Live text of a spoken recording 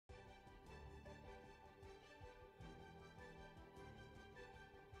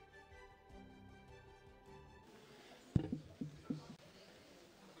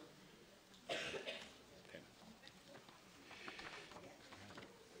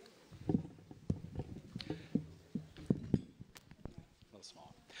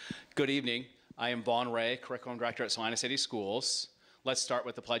Good evening. I am Vaughn Ray, Curriculum Director at Celina City Schools. Let's start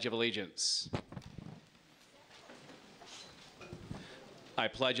with the Pledge of Allegiance. I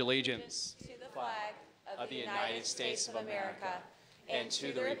pledge allegiance to the flag of the United States of America and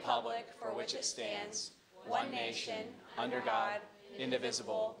to the republic for which it stands, one nation, under God,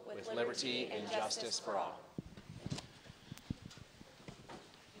 indivisible, with liberty and justice for all.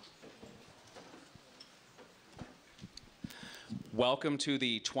 Welcome to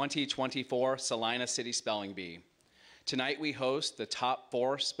the 2024 Celina City Spelling Bee. Tonight we host the top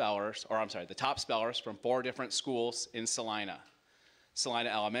spellers from 4 different schools in Celina. Celina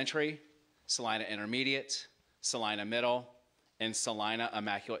Elementary, Celina Intermediate, Celina Middle, and Celina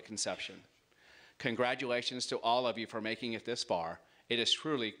Immaculate Conception. Congratulations to all of you for making it this far. It is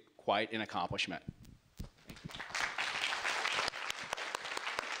truly quite an accomplishment.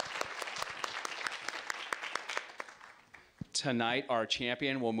 Tonight, our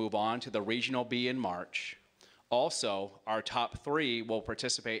champion will move on to the Regional B in March. Also, our top 3 will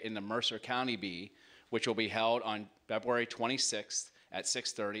participate in the Mercer County B, which will be held on February 26th at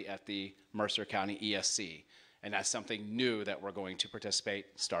 6:30 at the Mercer County ESC. And that's something new that we're going to participate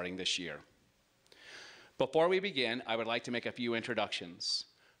starting this year. Before we begin, I would like to make a few introductions.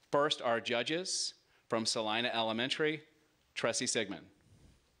 First, our judges from Celina Elementary, Tressie Sigmund.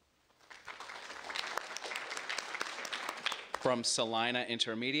 From Celina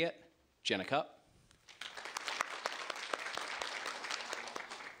Intermediate, Jenna Cupp.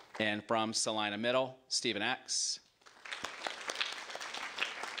 And from Celina Middle, Stephen X.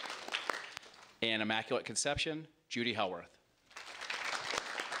 And Immaculate Conception, Judy Hellworth.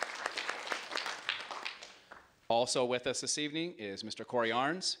 Also with us this evening is Mr. Corey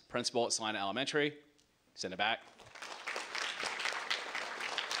Arns, principal at Celina Elementary. He's in the back.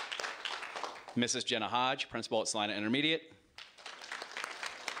 Mrs. Jenna Hodge, principal at Celina Intermediate.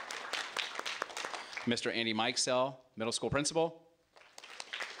 Mr. Andy Mikesell, middle school principal.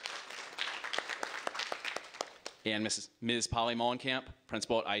 And Ms. Polly Molenkamp,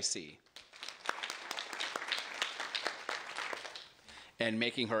 principal at IC. And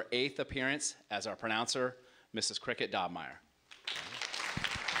making her 8th appearance as our pronouncer, Mrs. Cricket Dobmeyer.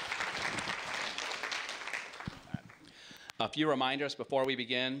 A few reminders before we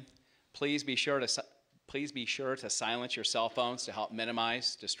begin. Please be sure to silence your cell phones to help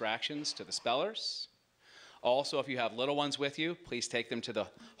minimize distractions to the spellers. Also, if you have little ones with you, please take them to the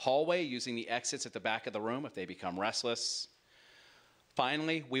hallway using the exits at the back of the room if they become restless.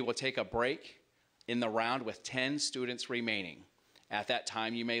 Finally, we will take a break in the round with 10 students remaining. At that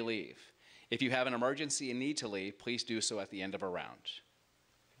time, you may leave. If you have an emergency and need to leave, please do so at the end of a round.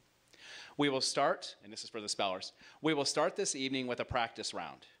 We will start, and this is for the spellers, we will start this evening with a practice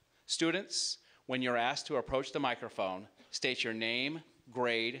round. Students, when you're asked to approach the microphone, state your name,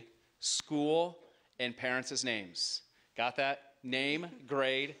 grade, school, and parents' names. Got that? Name,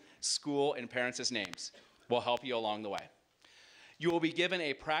 grade, school, and parents' names. We'll help you along the way. You will be given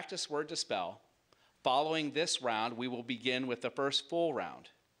a practice word to spell. Following this round, we will begin with the first full round.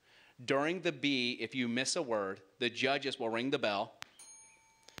 During the B, if you miss a word, the judges will ring the bell,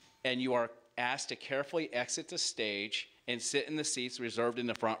 and you are asked to carefully exit the stage and sit in the seats reserved in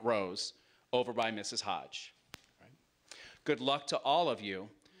the front rows over by Mrs. Hodge. Right. Good luck to all of you.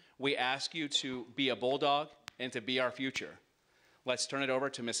 We ask you to be a bulldog and to be our future. Let's turn it over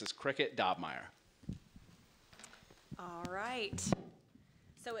to Mrs. Cricket Dobmeyer. All right.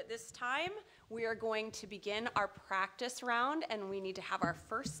 So at this time, we are going to begin our practice round, and we need to have our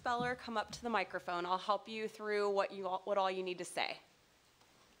first speller come up to the microphone. I'll help you through what all you need to say.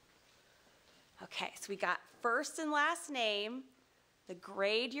 Okay, so we got first and last name, the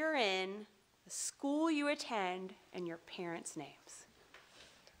grade you're in, the school you attend, and your parents' names.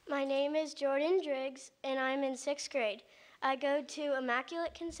 My name is Jordan Driggs, and I'm in 6th grade. I go to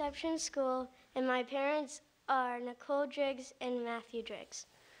Immaculate Conception School, and my parents are Nicole Driggs and Matthew Driggs.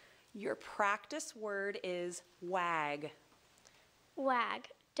 Your practice word is wag. WAG,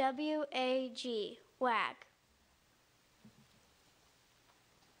 W-A-G, WAG.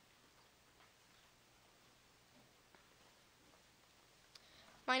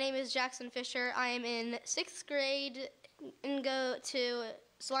 My name is Jackson Fisher. I am in 6th grade and go to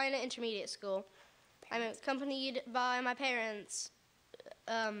Celina Intermediate School. I'm accompanied by my parents,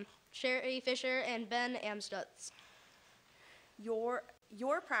 Sherry Fisher and Ben Amstutz. Your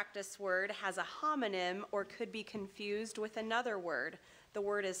practice word has a homonym or could be confused with another word. The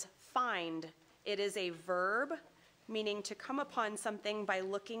word is find. It is a verb meaning to come upon something by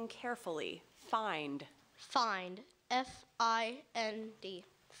looking carefully. Find. Find. F-I-N-D.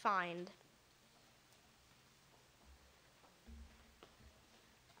 Find.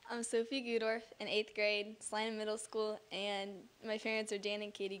 I'm Sophie Gudorf in 8th grade, Celina Middle School, and my parents are Dan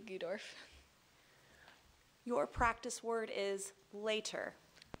and Katie Gudorf. Your practice word is later.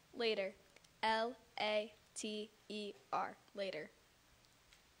 Later. L-A-T-E-R. Later.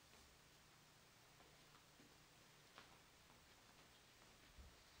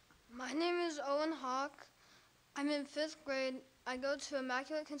 My name is Owen Hawk. I'm in 5th grade. I go to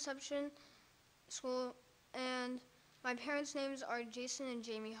Immaculate Conception School, and my parents' names are Jason and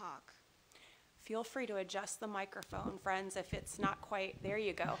Jamie Hawk. Feel free to adjust the microphone, friends, if it's not quite. There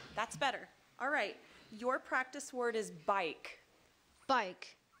you go. That's better. All right. Your practice word is bike.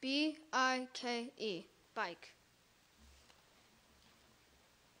 Bike. B-I-K-E. Bike.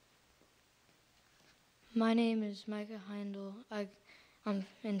 My name is Micah Heindel. I'm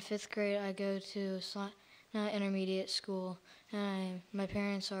in 5th grade. I go to Celina Intermediate School, and my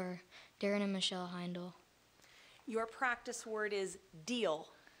parents are Darren and Michelle Heindel. Your practice word is deal.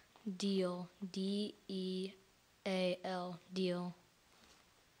 Deal. D-E-A-L. Deal.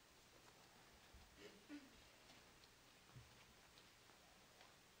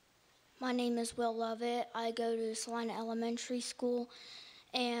 My name is Will Lovett. I go to Celina Elementary School,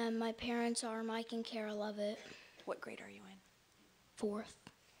 and my parents are Mike and Kara Lovett. What grade are you in? 4th.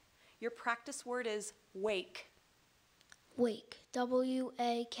 Your practice word is wake. Wake.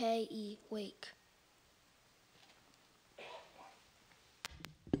 W-A-K-E. Wake.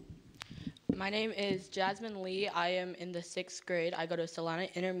 My name is Jasmine Lee. I am in the 6th grade. I go to Celina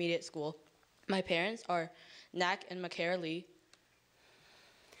Intermediate School. My parents are Knack and Makara Lee.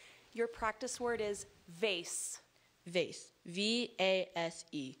 Your practice word is vase. Vase.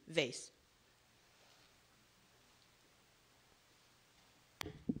 V-A-S-E. Vase.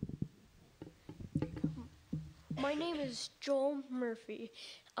 My name is Joel Murphy.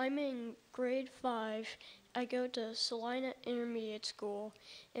 I'm in grade 5. I go to Celina Intermediate School,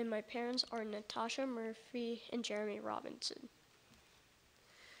 and my parents are Natasha Murphy and Jeremy Robinson.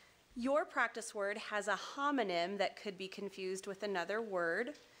 Your practice word has a homonym that could be confused with another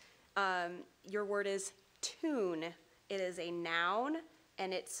word. Your word is tune. It is a noun,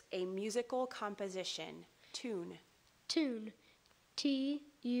 and it's a musical composition. Tune. Tune. T-U-N-E.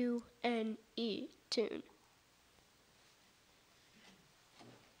 Tune.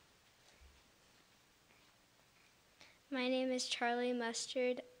 My name is Charlie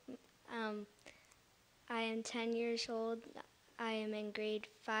Mustard. I am 10 years old. I am in grade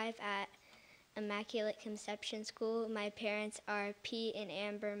 5 at Immaculate Conception School. My parents are Pete and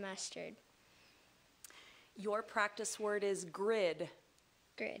Amber Mustard. Your practice word is grid.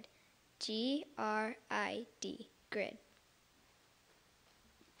 Grid. G-R-I-D. Grid.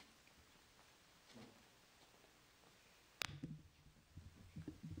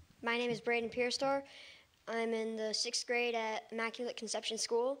 My name is Braden Pierstar. I'm in the 6th grade at Immaculate Conception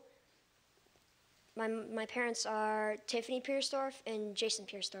School. My parents are Tiffany Piersdorf and Jason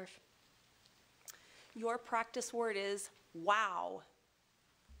Piersdorf. Your practice word is wow.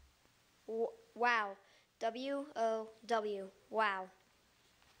 Wow. W-O-W. Wow.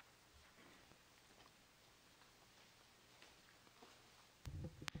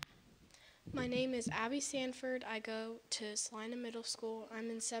 My name is Abby Sanford. I go to Celina Middle School. I'm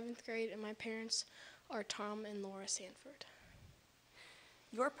in 7th grade, and my parents are Tom and Laura Sanford.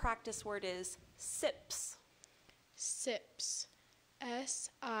 Your practice word is sips. Sips.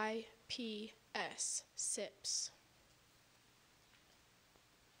 S-I-P-S. Sips.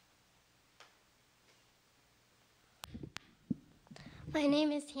 My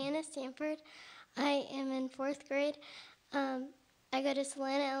name is Hannah Sanford. I am in 4th grade. I go to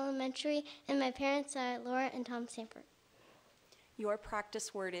Celina Elementary, and my parents are Laura and Tom Sanford. Your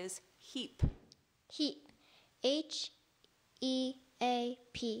practice word is heap. Heap. H-E-A-P.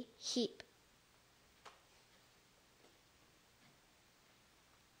 Heap.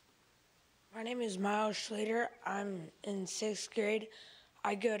 My name is Miles Schlater. I'm in 6th grade.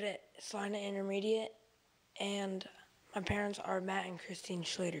 I go to Celina Intermediate, and my parents are Matt and Christine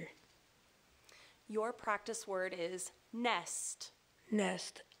Schlater. Your practice word is nest.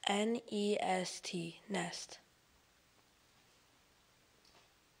 Nest. N-E-S-T. Nest.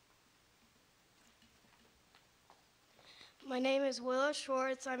 My name is Willow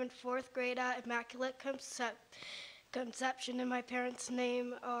Schwartz. I'm in 4th grade at Immaculate Conception, and my parents'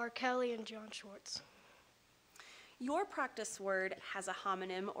 name are Kelly and John Schwartz. Your practice word has a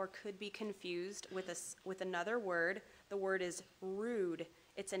homonym or could be confused with another word. The word is rude.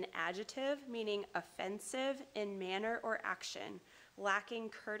 It's an adjective meaning offensive in manner or action, lacking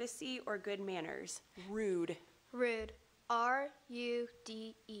courtesy or good manners. Rude. Rude.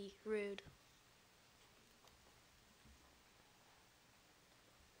 R-U-D-E. Rude.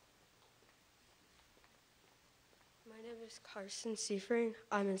 is Carson Seifring.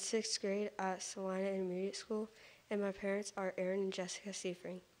 I'm in 6th grade at Celina Intermediate School, and my parents are Aaron and Jessica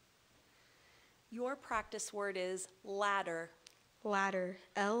Seifring. Your practice word is ladder. Ladder,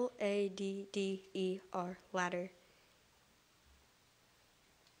 L-A-D-D-E-R, ladder.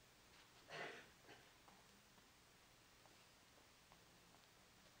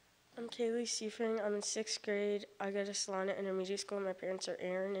 I'm Kaylee Seifring. I'm in 6th grade. I go to Celina Intermediate School. My parents are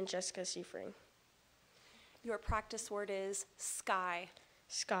Aaron and Jessica Seifring. Your practice word is sky.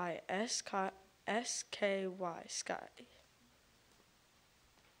 Sky, S-K-Y, sky.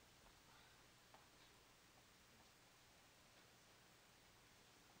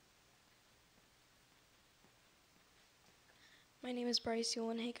 My name is Bryce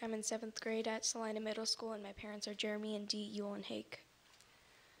Eulenhake. I'm in 7th grade at Celina Middle School, and my parents are Jeremy and Dee Eulenhake.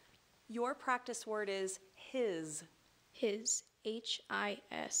 Your practice word is his. His,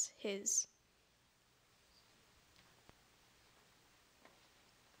 H-I-S, his.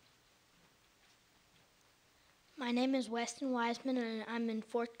 My name is Weston Wiseman, and I'm in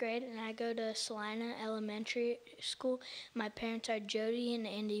 4th grade, and I go to Celina Elementary School. My parents are Jody and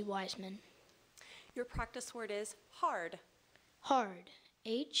Andy Wiseman. Your practice word is hard. Hard,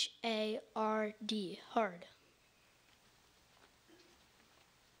 H-A-R-D, hard.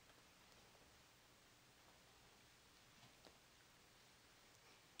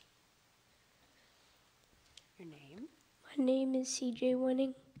 Your name? My name is CJ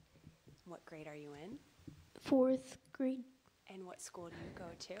Winning, What grade are you in? 4th grade, And what school do you go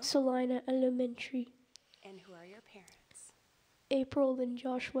to? Celina Elementary. And who are your parents? April and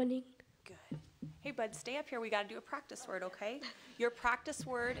Josh Winning. Good. Hey, bud, stay up here. We got to do a practice word, okay? Your practice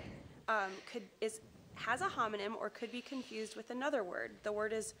word has a homonym or could be confused with another word. The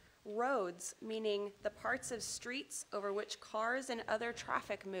word is roads, meaning the parts of streets over which cars and other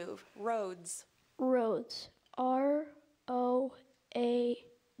traffic move. Roads. Roads, R-O-A-D-S,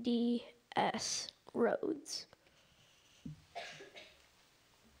 roads.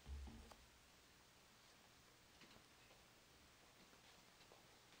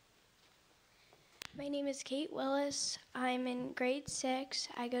 My name is Kate Willis. I'm in grade 6.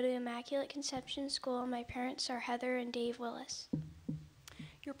 I go to Immaculate Conception School. My parents are Heather and Dave Willis.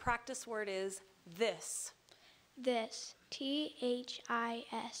 Your practice word is this. This,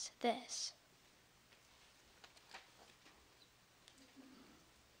 T-H-I-S, this.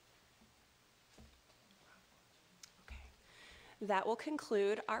 That will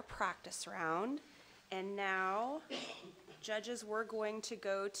conclude our practice round. And now, judges, we're going to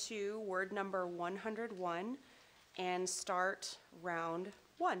go to word number 101 and start round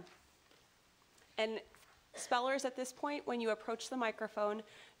 1. And spellers, at this point, when you approach the microphone,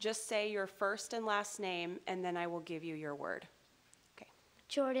 just say your first and last name, and then I will give you your word. Okay.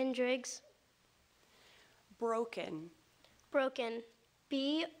 Jordan Driggs. Broken. Broken,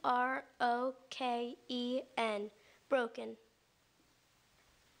 B-R-O-K-E-N, broken.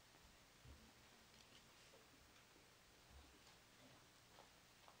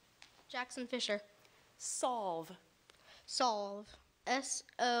 Jackson Fisher. Solve. Solve.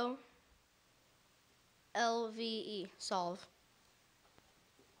 S-O-L-V-E. Solve.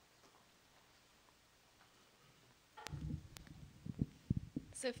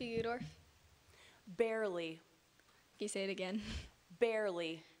 Sophie Udorf. Barely. Can you say it again?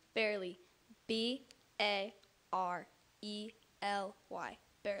 Barely. Barely. B-A-R-E-L-Y.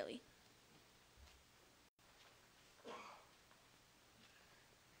 Barely.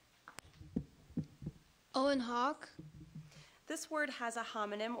 Owen Hawk. This word has a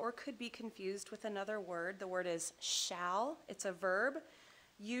homonym or could be confused with another word. The word is shall. It's a verb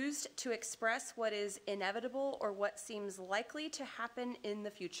used to express what is inevitable or what seems likely to happen in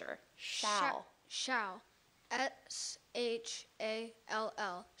the future. Shall. Shall. S-H-A-L-L.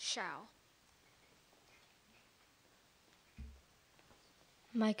 Shall.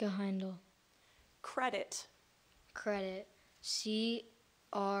 Micah Heindel. Credit. Credit, C-R-E-D-I-T,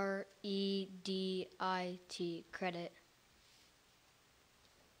 credit.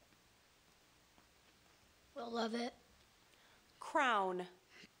 Will Lovett. Crown.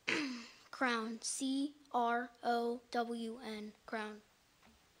 Crown, C-R-O-W-N, crown.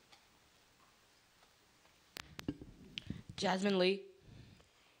 Jasmine Lee.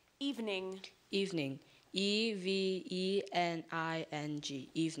 Evening. Evening, E-V-E-N-I-N-G,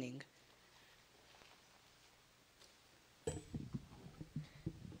 evening.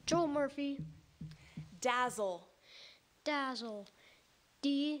 Joel Murphy. Dazzle. Dazzle,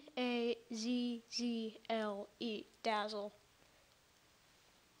 D-A-Z-Z-L-E, dazzle.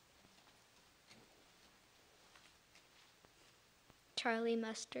 Charlie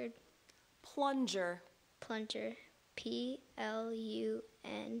Mustard. Plunger. Plunger, Plunger.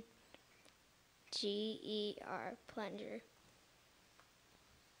 Plunger.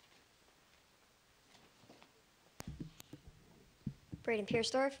 Braden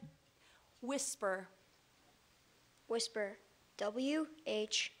Piersdorf. Whisper. Whisper.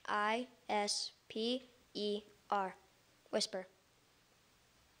 Whisper. Whisper.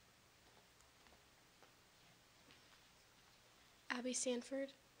 Abby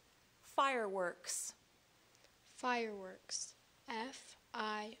Sanford. Fireworks. Fireworks.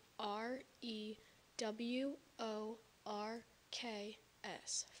 Fireworks.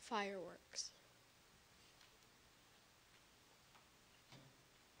 Fireworks.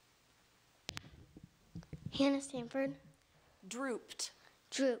 Hannah Sanford. Drooped.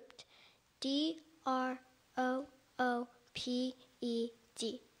 Drooped. Drooped.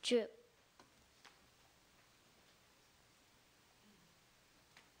 Droop.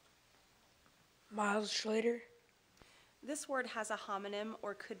 Miles Schlater. This word has a homonym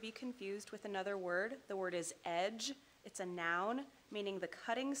or could be confused with another word. The word is edge. It's a noun, meaning the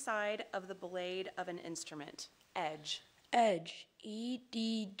cutting side of the blade of an instrument. Edge. Edge.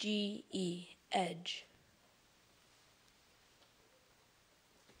 EDGE. Edge.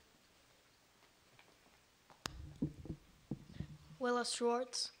 Willis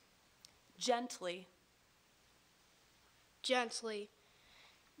Schwartz. Gently. Gently.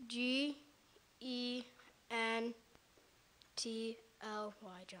 GENTLY.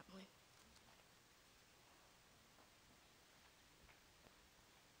 Gently.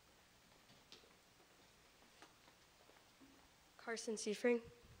 Carson Seifring.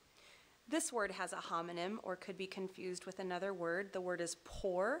 This word has a homonym or could be confused with another word. The word is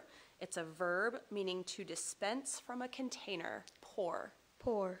pour. It's a verb meaning to dispense from a container. Pour.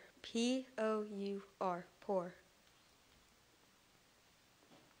 Pour. Pour. Pour.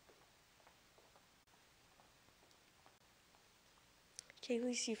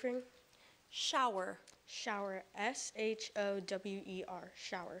 Kaylee Seifring. Shower. Shower. SHOWER.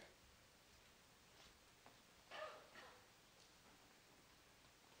 Shower.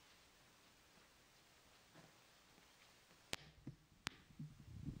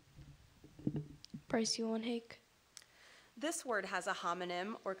 Bryce Hake. This word has a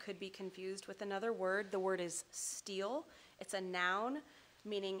homonym or could be confused with another word. The word is steel. It's a noun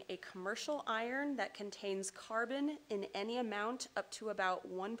meaning a commercial iron that contains carbon in any amount up to about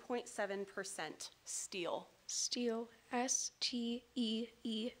 1.7%. Steel. Steel.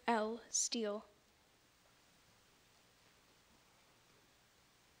 STEEL. Steel.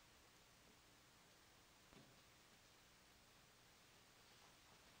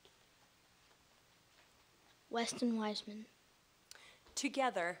 Weston Wiseman.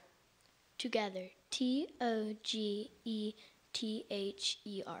 Together. Together.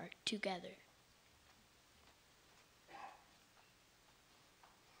 TOGETHER. Together.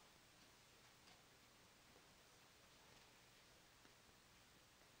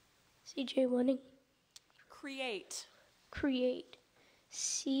 CJ Winning. Create. Create.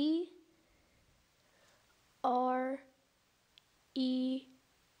 CREATE.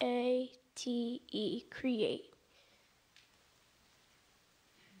 Create.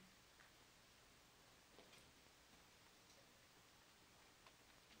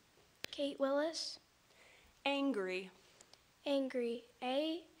 Kate Willis. Angry. Angry.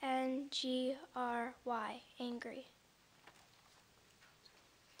 ANGRY. Angry.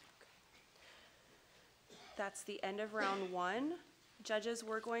 That's the end of round one. Judges,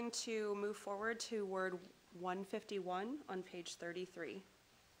 we're going to move forward to word 151 on page 33.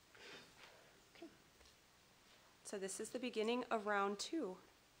 Okay. So this is the beginning of round two.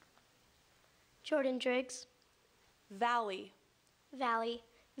 Jordan Driggs. Valley. Valley.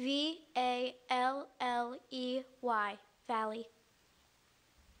 VALLEY. Valley.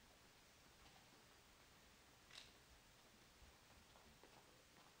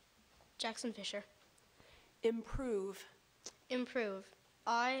 Jackson Fisher. Improve. Improve.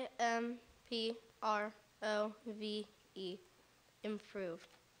 IMPROVE. Improve.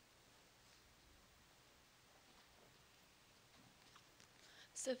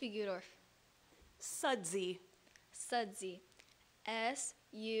 Sophie Gudorf. Sudsy. Sudsy.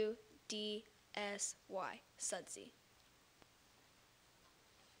 SUDSY. Sudsy.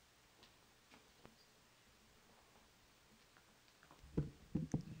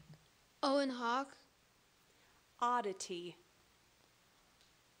 Owen Hawk. Oddity.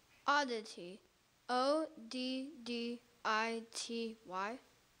 Oddity. ODDITY. Oddity.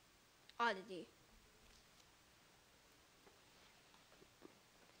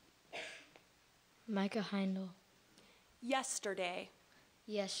 Micah Heindel. Yesterday.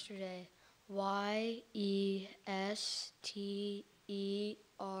 Yesterday.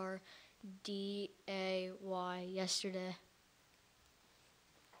 yesterday. Yesterday.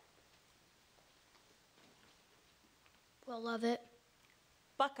 Will love it.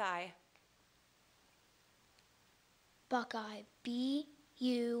 Buckeye. Buckeye. Buckeye.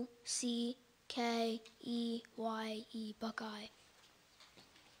 Buckeye.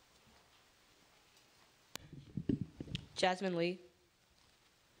 Jasmine Lee.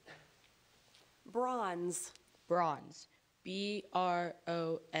 Bronze. Bronze. Bronze.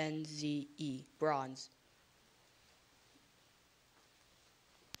 Bronze.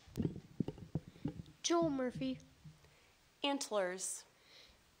 Joel Murphy. Antlers.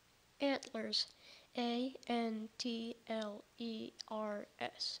 Antlers. Antlers.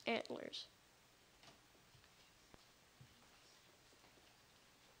 Antlers.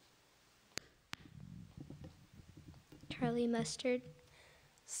 Charlie Mustard.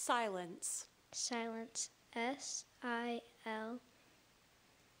 Silence. Silence. SILENCE.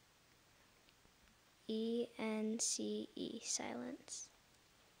 Silence.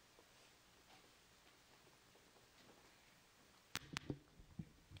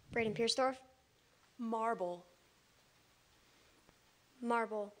 Braden Piersdorf. Marble.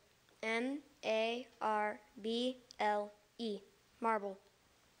 Marble. MARBLE. Marble.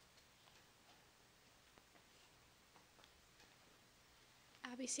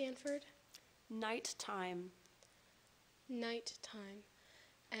 Abby Sanford. Nighttime. Nighttime.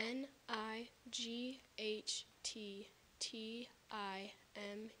 NIGHTTIME.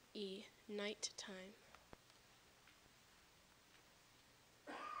 Nighttime.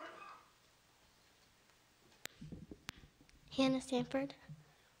 Hannah Sanford.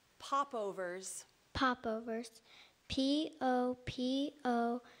 Popovers. Popovers.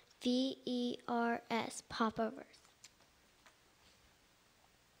 POPOVERS. Popovers.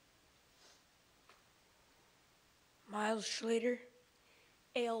 Miles Schlater.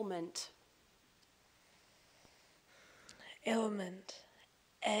 Ailment. Ailment.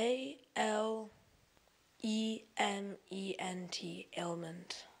 ALEMENT.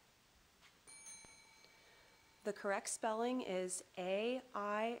 Ailment. The correct spelling is AILMENT.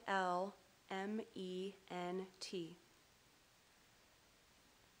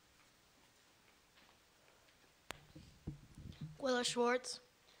 Willa Schwartz.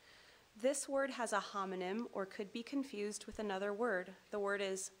 This word has a homonym or could be confused with another word. The word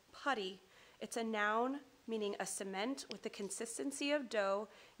is putty. It's a noun meaning a cement with the consistency of dough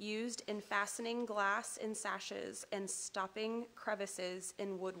used in fastening glass in sashes and stopping crevices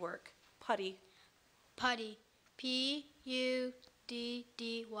in woodwork. Putty. Putty. PUDDY.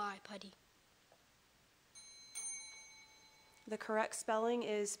 Putty. The correct spelling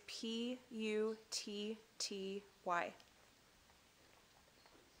is PUTTY.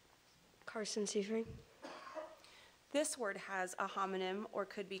 Carson Seifring. This word has a homonym or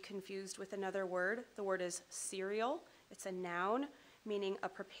could be confused with another word. The word is cereal. It's a noun meaning a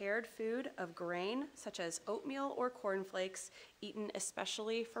prepared food of grain such as oatmeal or cornflakes eaten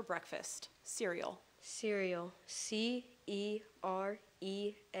especially for breakfast. Cereal. Cereal. CEREAL.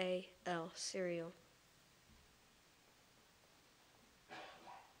 Cereal.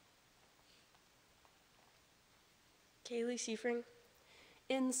 Kaylee Seifring.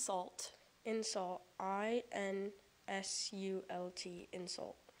 Insult. Insult. INSULT.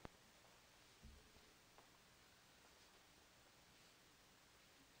 Insult.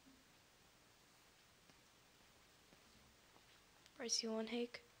 Bryce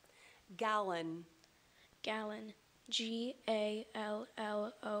Hake. Gallon. Gallon. GALLON.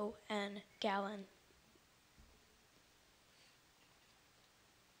 Gallon.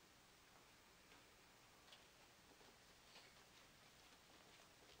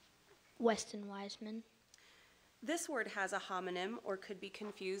 Weston Wiseman. This word has a homonym or could be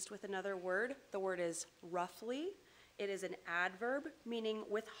confused with another word. The word is roughly. It is an adverb meaning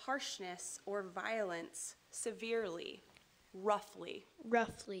with harshness or violence, severely, roughly.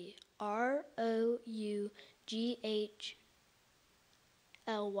 Roughly. ROUGHLY.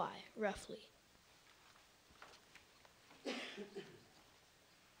 Roughly.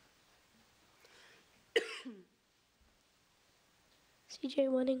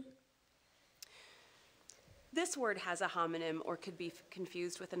 CJ Winning. This word has a homonym or could be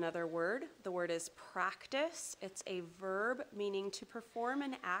confused with another word. The word is practice. It's a verb meaning to perform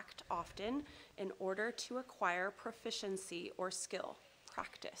an act often in order to acquire proficiency or skill.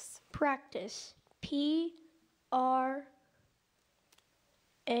 Practice. Practice. PRACTICE.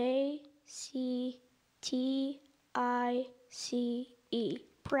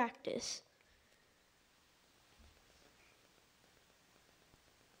 Practice.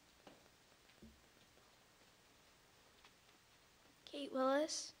 Kate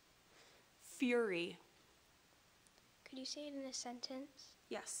Willis. Fury. Could you say it in a sentence?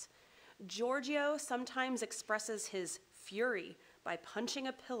 Yes. Giorgio sometimes expresses his fury by punching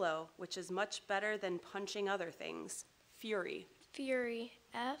a pillow, which is much better than punching other things. Fury. Fury.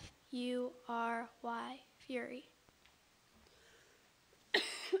 F-U-R-Y. Fury.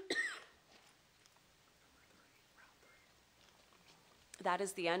 That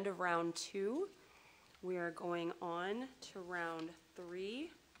is the end of round 2. We are going on to round 3.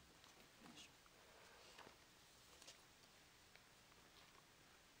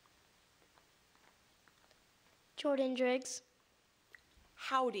 Jordan Driggs.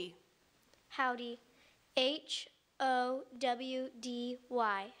 Howdy. Howdy. H-O-W-D-Y.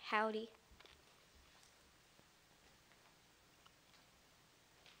 Howdy.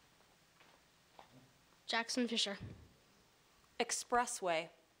 Jackson Fisher. Expressway.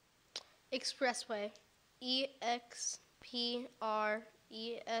 Expressway.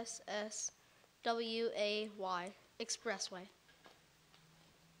 E-X-P-R-E-S-S-W-A-Y. Expressway.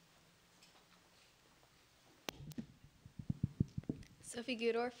 Sophie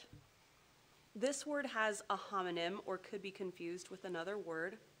Gudorf. This word has a homonym or could be confused with another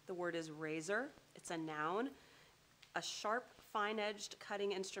word. The word is razor. It's a noun. A sharp, fine-edged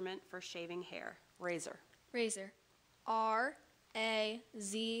cutting instrument for shaving hair. Razor. Razor. R-A-Z-O-R.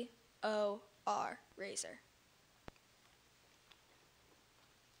 Razor.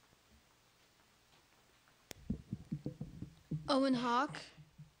 Owen Hawk.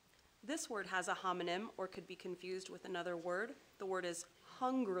 This word has a homonym or could be confused with another word. The word is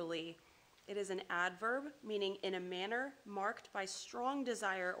hungrily. It is an adverb meaning in a manner marked by strong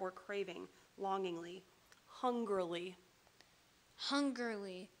desire or craving, longingly. Hungrily.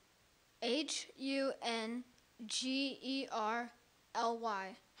 Hungerly. H-U-N-G-E-R-L-Y.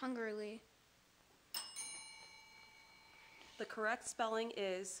 Hungerly. The correct spelling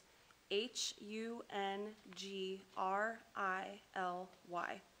is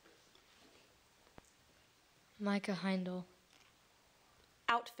H-U-N-G-R-I-L-Y. Micah Heindel.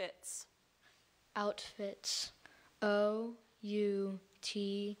 Outfits. Outfits.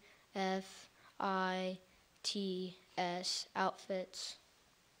 O-U-T-F-I-T-S. Outfits.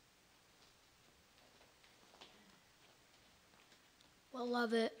 Will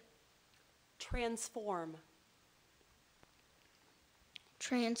love it. Transform.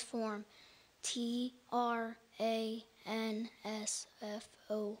 Transform.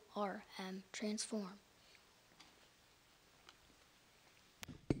 T-R-A-N-S-F-O-R-M. Transform.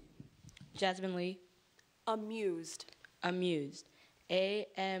 Jasmine Lee. Amused. Amused.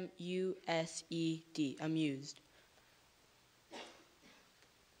 A-M-U-S-E-D. Amused.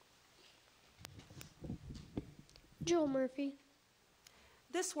 Joel Murphy.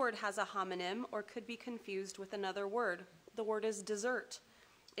 This word has a homonym or could be confused with another word. The word is dessert.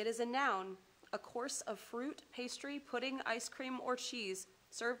 It is a noun, a course of fruit, pastry, pudding, ice cream, or cheese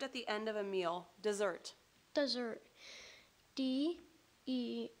served at the end of a meal. Dessert. Dessert.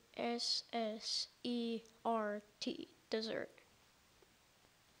 D-E-S-S-E-R-T. Dessert.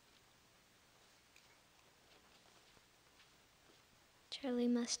 Charlie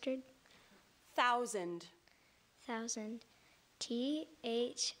Mustard. Thousand. Thousand.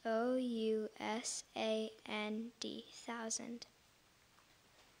 T-H-O-U-S-A-N-D. Thousand.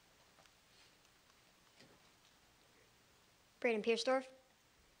 Braden Piersdorf.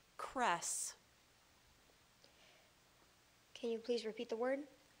 Cress. Can you please repeat the word?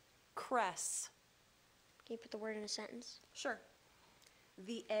 Cress. Can you put the word in a sentence? Sure.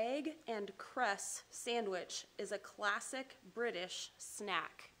 The egg and cress sandwich is a classic British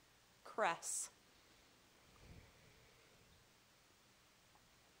snack. Cress.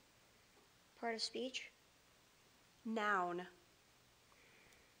 Part of speech? Noun.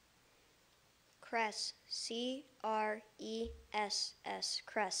 Cress. C-R-E-S-S.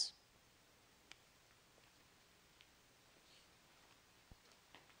 Cress.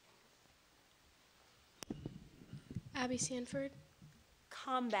 Abby Sanford.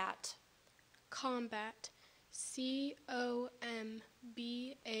 Combat. Combat. C-O-M-B-A-T.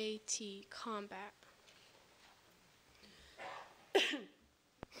 Combat.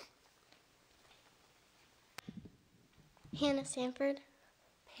 Hannah Sanford.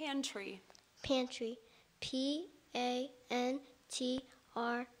 Pantry. Pantry. P-A-N-T-R-Y.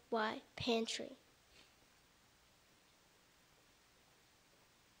 Pantry.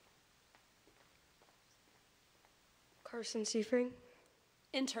 Carson Seifring.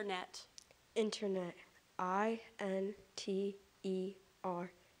 Internet. Internet.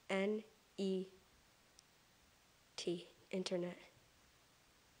 I-N-T-E-R-N-E-T. Internet.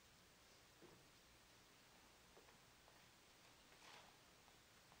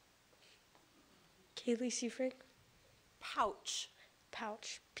 Kaylee Seifried. Pouch.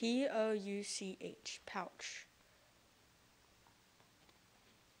 Pouch. Pouch. Pouch.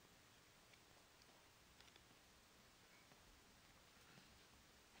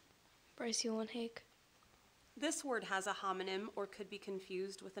 Bryce Hake. This word has a homonym or could be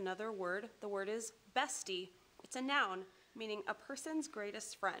confused with another word. The word is bestie. It's a noun, meaning a person's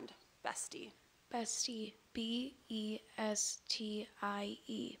greatest friend. Bestie. Bestie. Bestie.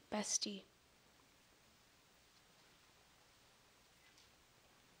 Bestie.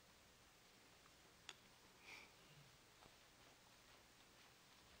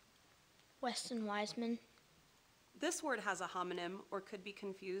 Weston Wiseman. This word has a homonym or could be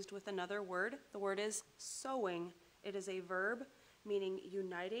confused with another word. The word is sewing. It is a verb meaning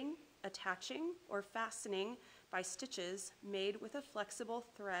uniting, attaching, or fastening by stitches made with a flexible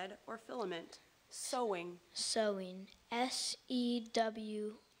thread or filament. Sewing. Sewing. Sewing.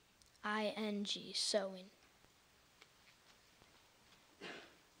 Sewing.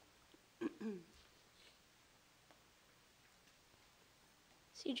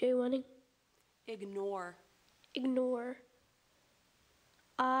 CJ Wenning. Ignore. Ignore.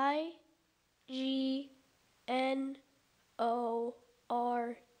 IGNORE.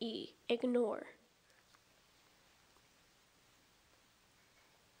 Ignore.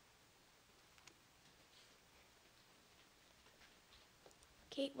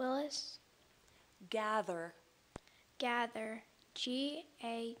 Kate Willis. Gather. Gather.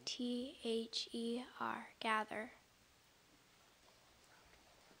 Gather. Gather.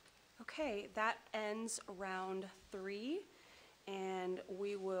 Okay, that ends round 3, and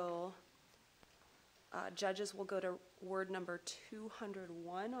we will, judges will go to word number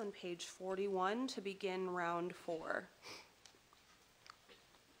 201 on page 41 to begin round 4.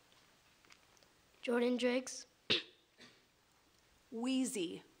 Jordan Driggs.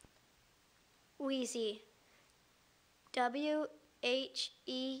 Wheezy. Wheezy.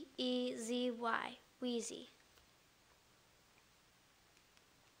 Wheezy. Wheezy.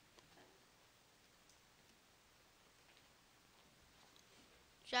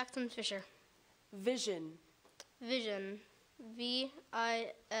 Jackson Fisher. Vision. Vision. Vision.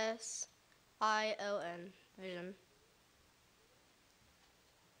 Vision.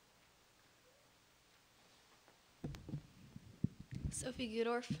 Sophie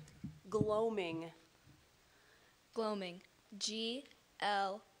Gudorf. Gloaming. Gloaming.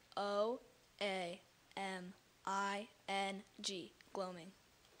 Gloaming. Gloaming.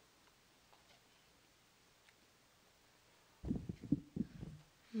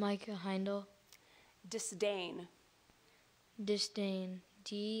 Micah Heindel. Disdain. Disdain.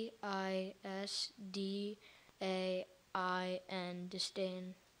 Disdain.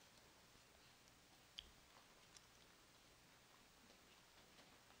 Disdain.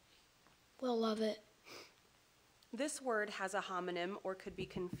 Will Lovett. This word has a homonym or could be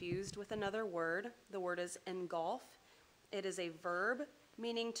confused with another word. The word is engulf. It is a verb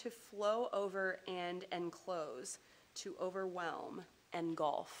meaning to flow over and enclose, to overwhelm,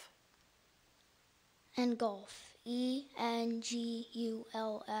 engulf. Engulf. ENGULF.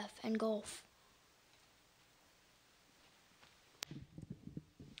 Engulf.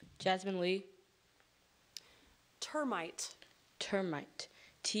 Jasmine Lee. Termite. Termite.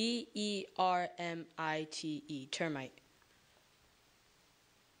 TERMITE. Termite.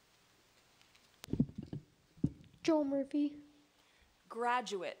 Joel Murphy.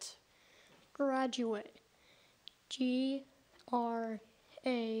 Graduate. Graduate. GRADUATE.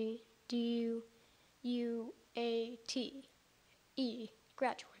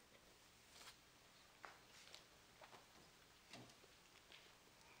 Graduate.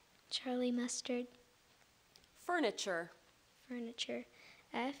 Charlie Mustard. Furniture. Furniture.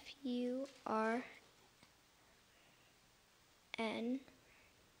 FURNITURE.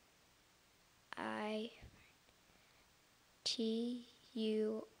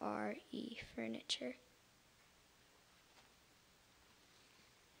 Furniture.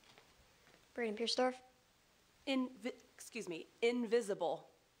 Braden Piersdorf. Invisible.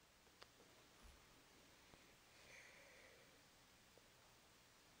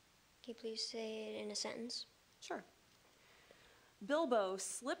 Can you please say it in a sentence? Sure. Bilbo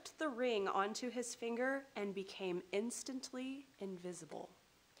slipped the ring onto his finger and became instantly invisible.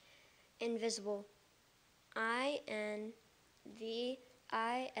 Invisible. INVISABLE.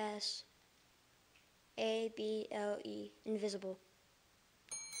 Invisible.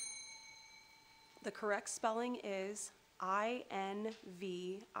 The correct spelling is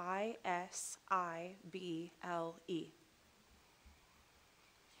INVISIBLE.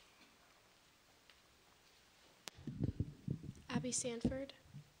 Abby Sanford.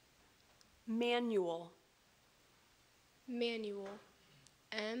 Manual. Manual.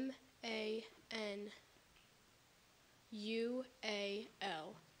 M-A-N-U-A-L.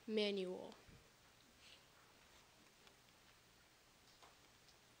 Manual.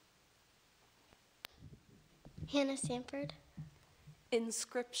 Hannah Sanford.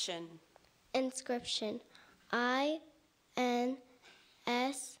 Inscription. Inscription. INSCRIPTION.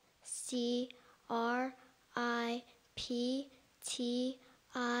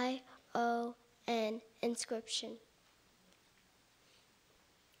 Inscription.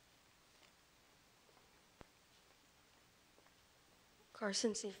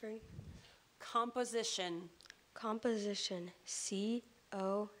 Carson Seaford. Composition. Composition.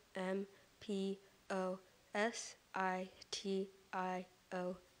 COMPOSITION.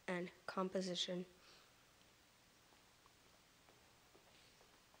 Composition.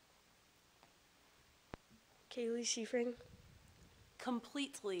 Kaylee Seafring.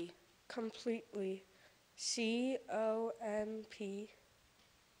 Completely. Completely. COMPLETELY.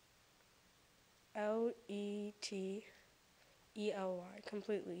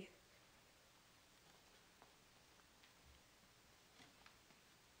 Completely.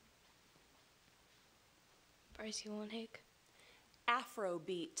 Bryce Ulenhake.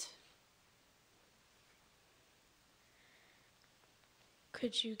 Afrobeat.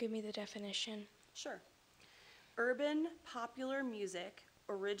 Could you give me the definition? Sure. Urban popular music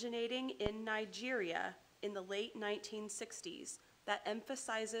originating in Nigeria in the late 1960s that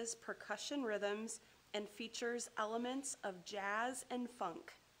emphasizes percussion rhythms and features elements of jazz and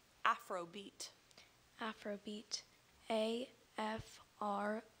funk. Afrobeat. Afrobeat.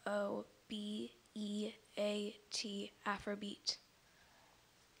 AFROBEAT. Afrobeat.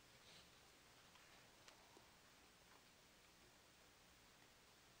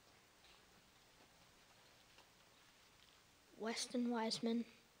 Weston Wiseman.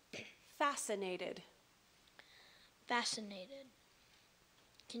 Fascinated. Fascinated.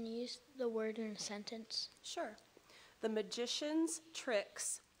 Can you use the word in a sentence? Sure. The magician's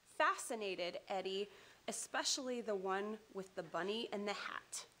tricks fascinated Eddie, especially the one with the bunny and the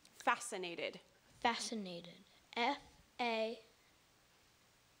hat. Fascinated. Fascinated. FAS.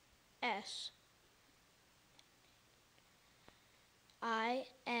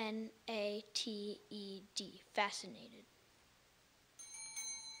 INATED. Fascinated.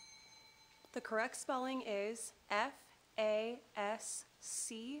 The correct spelling is FASCINATED.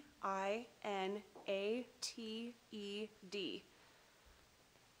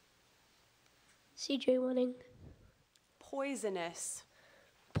 CJ Winning. Poisonous.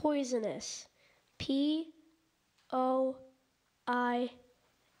 Poisonous. POISONIOUS.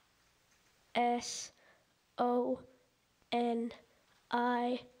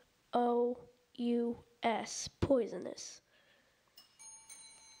 Poisonous.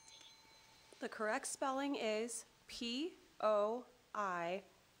 The correct spelling is POISONOUS.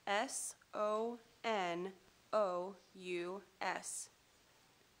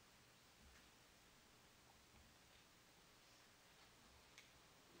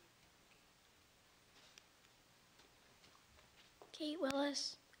 Kate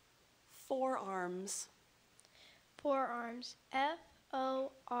Willis. Forearms. Forearms.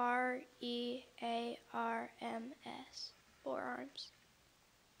 FOREARMS. Forearms.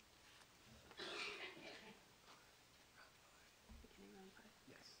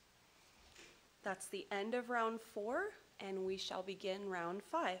 That's the end of round 4, and we shall begin round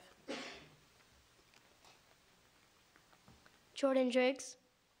 5. Jordan Driggs.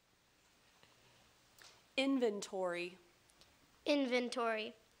 Inventory.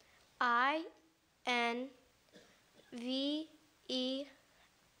 Inventory. INVENTORY.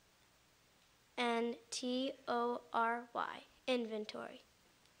 Inventory.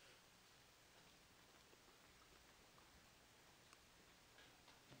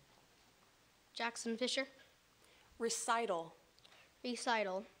 Jackson Fisher. Recital.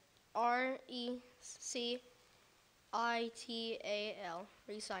 Recital. RECITAL.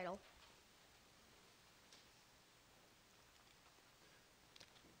 Recital.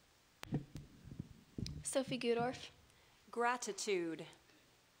 Sophie Gudorf. Gratitude.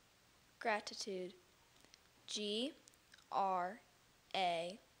 Gratitude. GRATITUDE.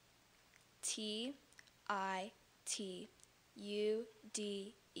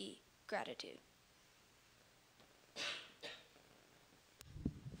 Gratitude.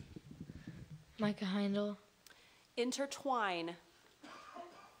 Micah Heindel. Intertwine.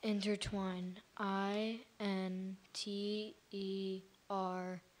 Intertwine. INTERTWINE.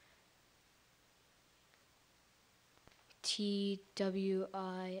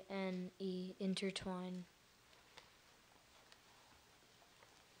 Intertwine.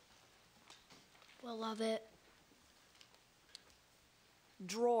 Will love it.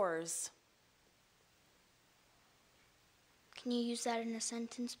 Drawers. Can you use that in a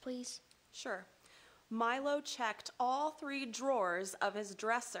sentence, please? Sure. Milo checked all 3 drawers of his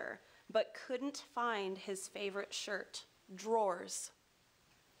dresser, but couldn't find his favorite shirt. Drawers.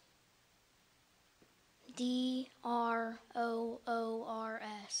 Droors.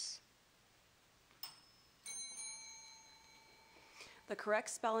 The correct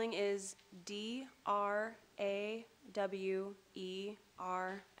spelling is Drawers.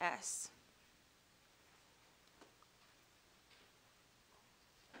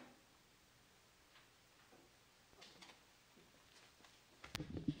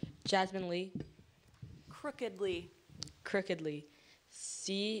 Jasmine Lee. Crookedly. Crookedly.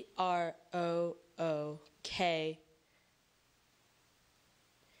 Crookedly.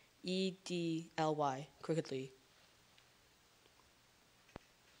 Crookedly.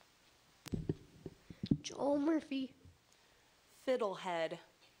 Joel Murphy. Fiddlehead.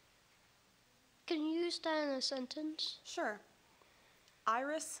 Can you use that in a sentence? Sure.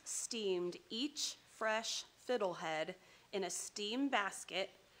 Iris steamed each fresh fiddlehead in a steam basket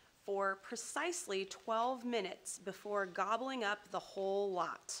for precisely 12 minutes before gobbling up the whole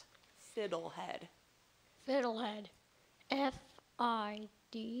lot. Fiddlehead. Fiddlehead. Fiddlehead.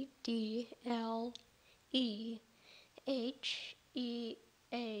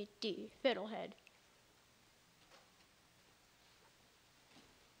 Fiddlehead.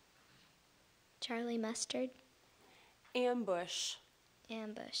 Charlie Mustard. Ambush.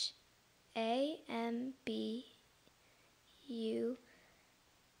 Ambush.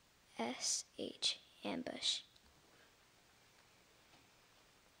 AMBUSH. Ambush.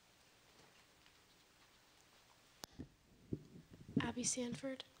 Abby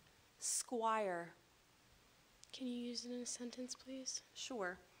Sanford. Squire. Can you use it in a sentence, please?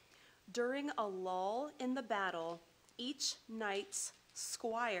 Sure. During a lull in the battle, each knight's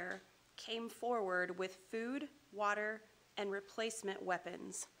squire came forward with food, water, and replacement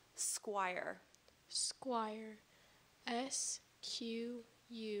weapons. Squire. Squire. SQUIRE.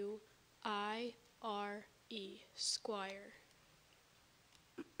 Squire.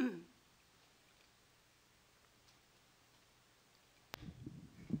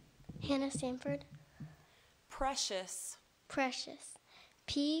 Hannah Sanford. Precious. Precious.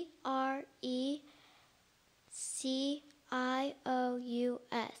 PRECIOUS.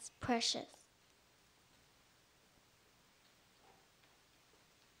 Precious.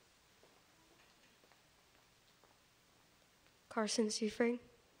 Carson Seafring.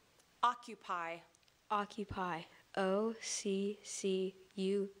 Occupy. Occupy. OCCUPY.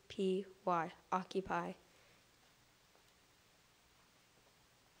 Occupy.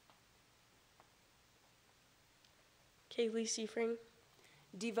 Kaylee Seafring.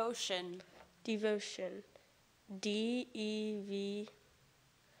 Devotion. Devotion. DEVOTION.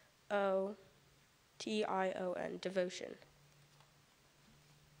 Devotion.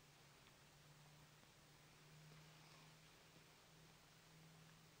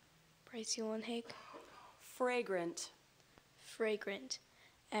 Bryce Eulenhake. Fragrant. Fragrant.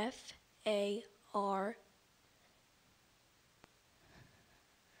 FARGRANT.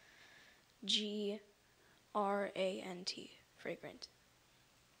 Fragrant.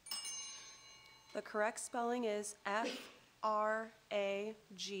 The correct spelling is FRAGRANT.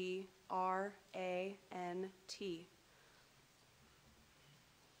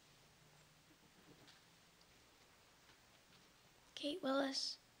 Kate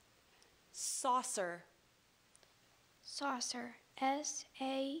Willis. Saucer. Saucer. SAUCER.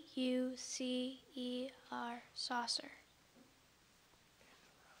 Saucer.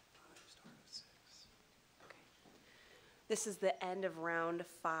 This is the end of round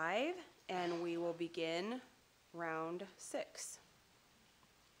 5, and we will begin round 6.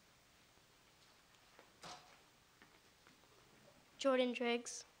 Jordan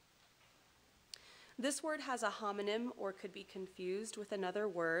Driggs. This word has a homonym or could be confused with another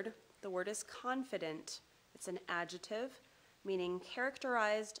word. The word is confident. It's an adjective, meaning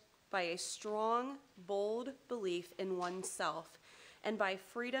characterized by a strong, bold belief in oneself and by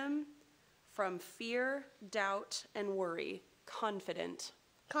freedom from fear, doubt, and worry. Confident.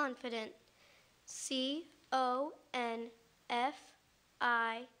 Confident. CONFIDENT.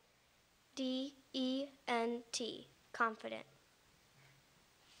 Confident.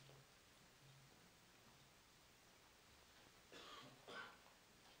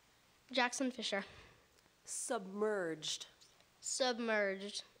 Jackson Fisher. Submerged.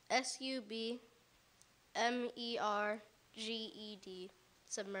 Submerged. SUBMERGED.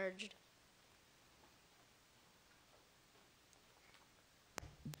 Submerged.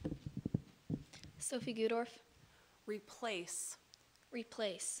 Sophie Gudorf. Replace.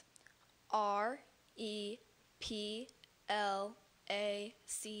 Replace. R-E-P-L-A-C-E.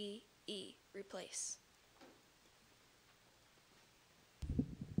 Replace.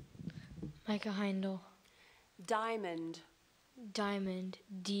 Micah Heindel. Diamond. Diamond.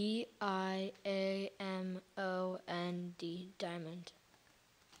 D-I-A-M-O-N-D. Diamond.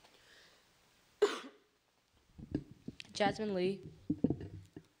 Jasmine Lee.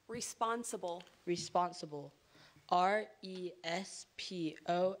 Responsible. Responsible.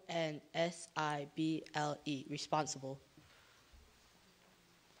 R-E-S-P-O-N-S-I-B-L-E. Responsible.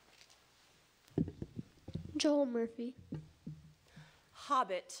 Joel Murphy.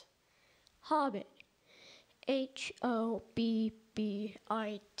 Hobbit. Hobbit. Hobbit.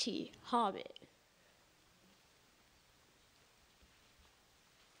 Hobbit.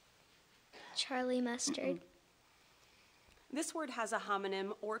 Charlie Mustard. This word has a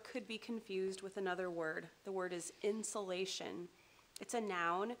homonym or could be confused with another word. The word is insulation. It's a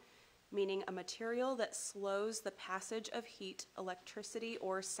noun meaning a material that slows the passage of heat, electricity,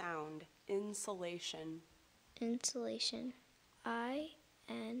 or sound. Insulation. Insulation.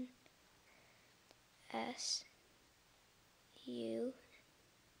 I-N-S-U-L-A-T-I-O-N.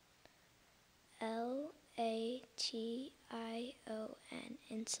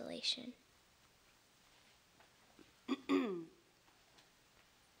 Insulation.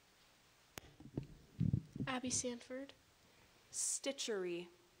 Abby Sanford. Stitchery.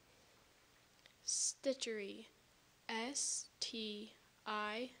 Stitchery. S-T-I-T-C-H-E-R-Y.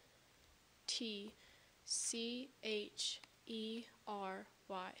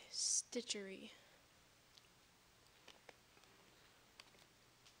 Stitchery.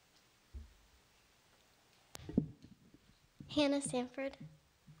 Hannah Sanford.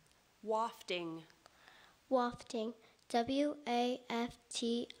 Wafting. Wafting. W-A-F-T-I-N-G.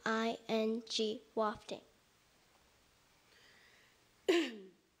 Wafting.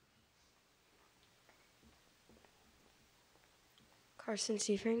 Carson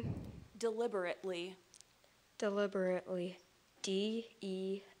Seifring. Deliberately. Deliberately.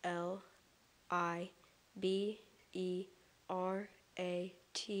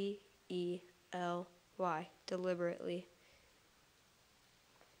 D-E-L-I-B-E-R-A-T-E-L-Y. Deliberately.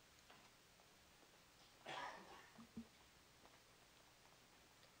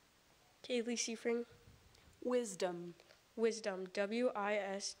 Kaylee Seifring. Wisdom. Wisdom.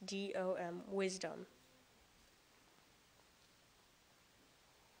 W-I-S-D-O-M. Wisdom.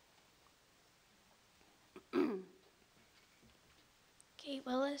 Kate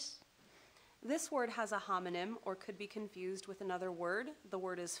Willis. This word has a homonym or could be confused with another word. The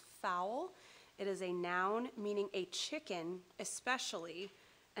word is fowl. It is a noun meaning a chicken, especially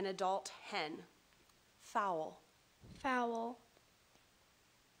an adult hen. Fowl. Fowl.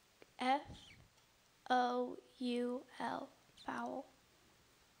 F-O-U-L. Fowl.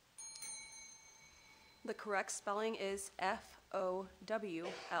 The correct spelling is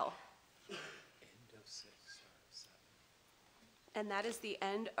F-O-W-L. And that is the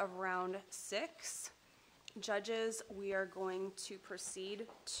end of round 6. Judges, we are going to proceed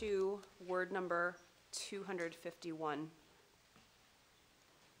to word number 251.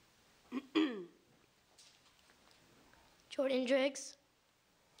 Jordan Driggs.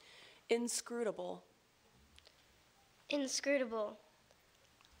 Inscrutable. Inscrutable.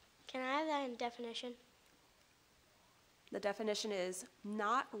 Can I have that in definition? The definition is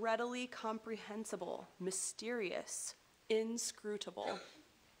not readily comprehensible, mysterious, inscrutable.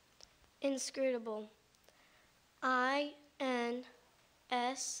 Inscrutable.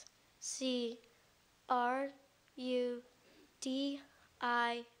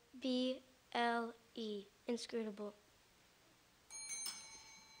 I-N-S-C-R-U-D-I-B-L-E. Inscrutable.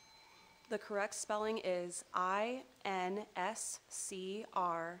 The correct spelling is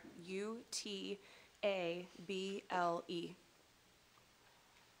I-N-S-C-R-U-T-A-B-L-E.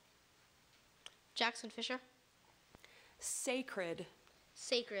 Jackson Fisher. Sacred.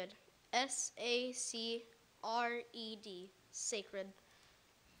 Sacred. S-A-C-R-E-D. Sacred.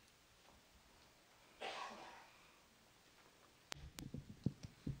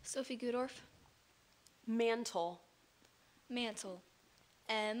 Sophie Gudorf. Mantle. Mantle.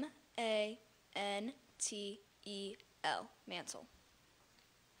 M-A-N-T-E-L. Mantle.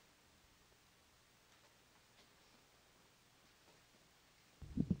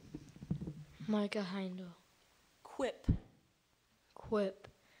 Micah Heindel. Quip. Quip.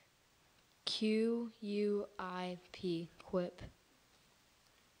 Q-U-I-P. Quip.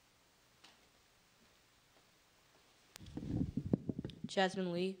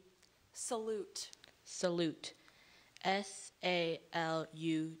 Jasmine Lee. Salute. Salute. S-A-L-U-T-E.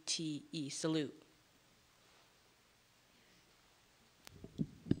 Salute.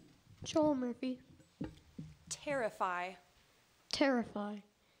 Joel Murphy. Terrify. Terrify.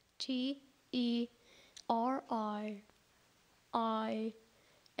 Terrify.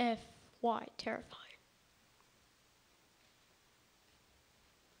 Terrify.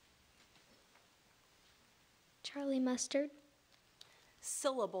 Charlie Mustard.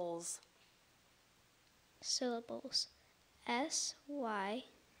 Syllables. Syllables. S-Y-B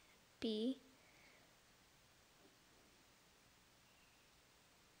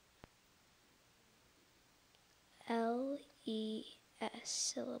L-E-S.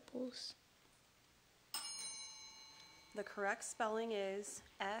 Syllables. The correct spelling is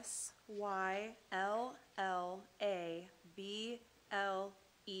Syllables.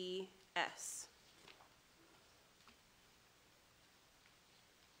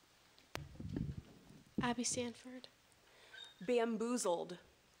 Abby Sanford. Bamboozled.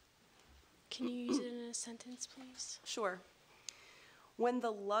 Can you use it in a sentence, please? Sure. When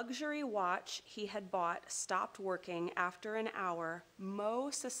the luxury watch he had bought stopped working after an hour, Mo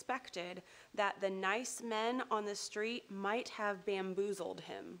suspected that the nice men on the street might have bamboozled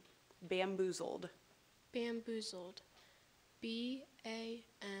him. Bamboozled. Bamboozled. B-A-M-B-O-O-Z-L-E-D.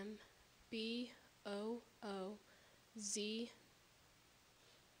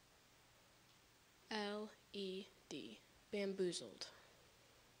 Bamboozled.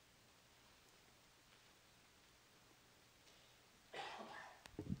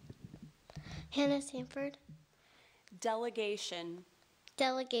 Hannah Sanford. Delegation.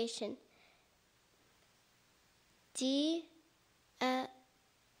 Delegation. Can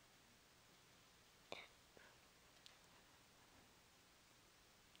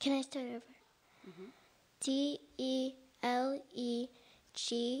I start over? D-E-L-E-G-A-T-I-O-N.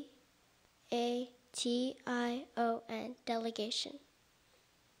 Delegation.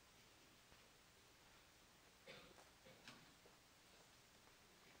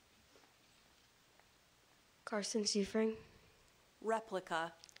 Carson Seafring.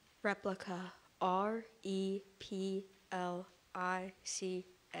 Replica. Replica. R-E-P-L-I-C-A.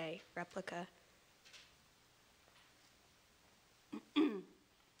 Replica.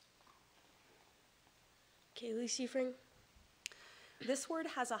 Kaylee Seafring. This word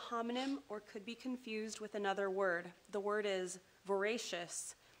has a homonym or could be confused with another word. The word is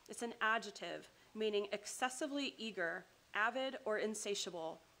voracious. It's an adjective meaning excessively eager, avid, or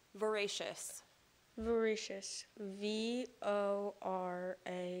insatiable. Voracious. Voracious. V-O-R-A-C-I-O-U-S.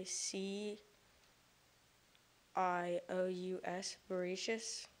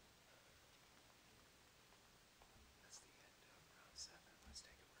 Voracious.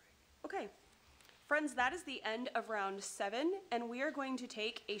 Okay. Friends, that is the end of round 7, and we are going to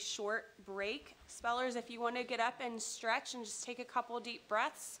take a short break. Spellers, if you want to get up and stretch and just take a couple deep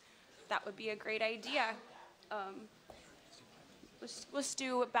breaths, that would be a great idea. Let's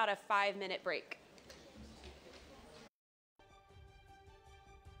do about a 5-minute break.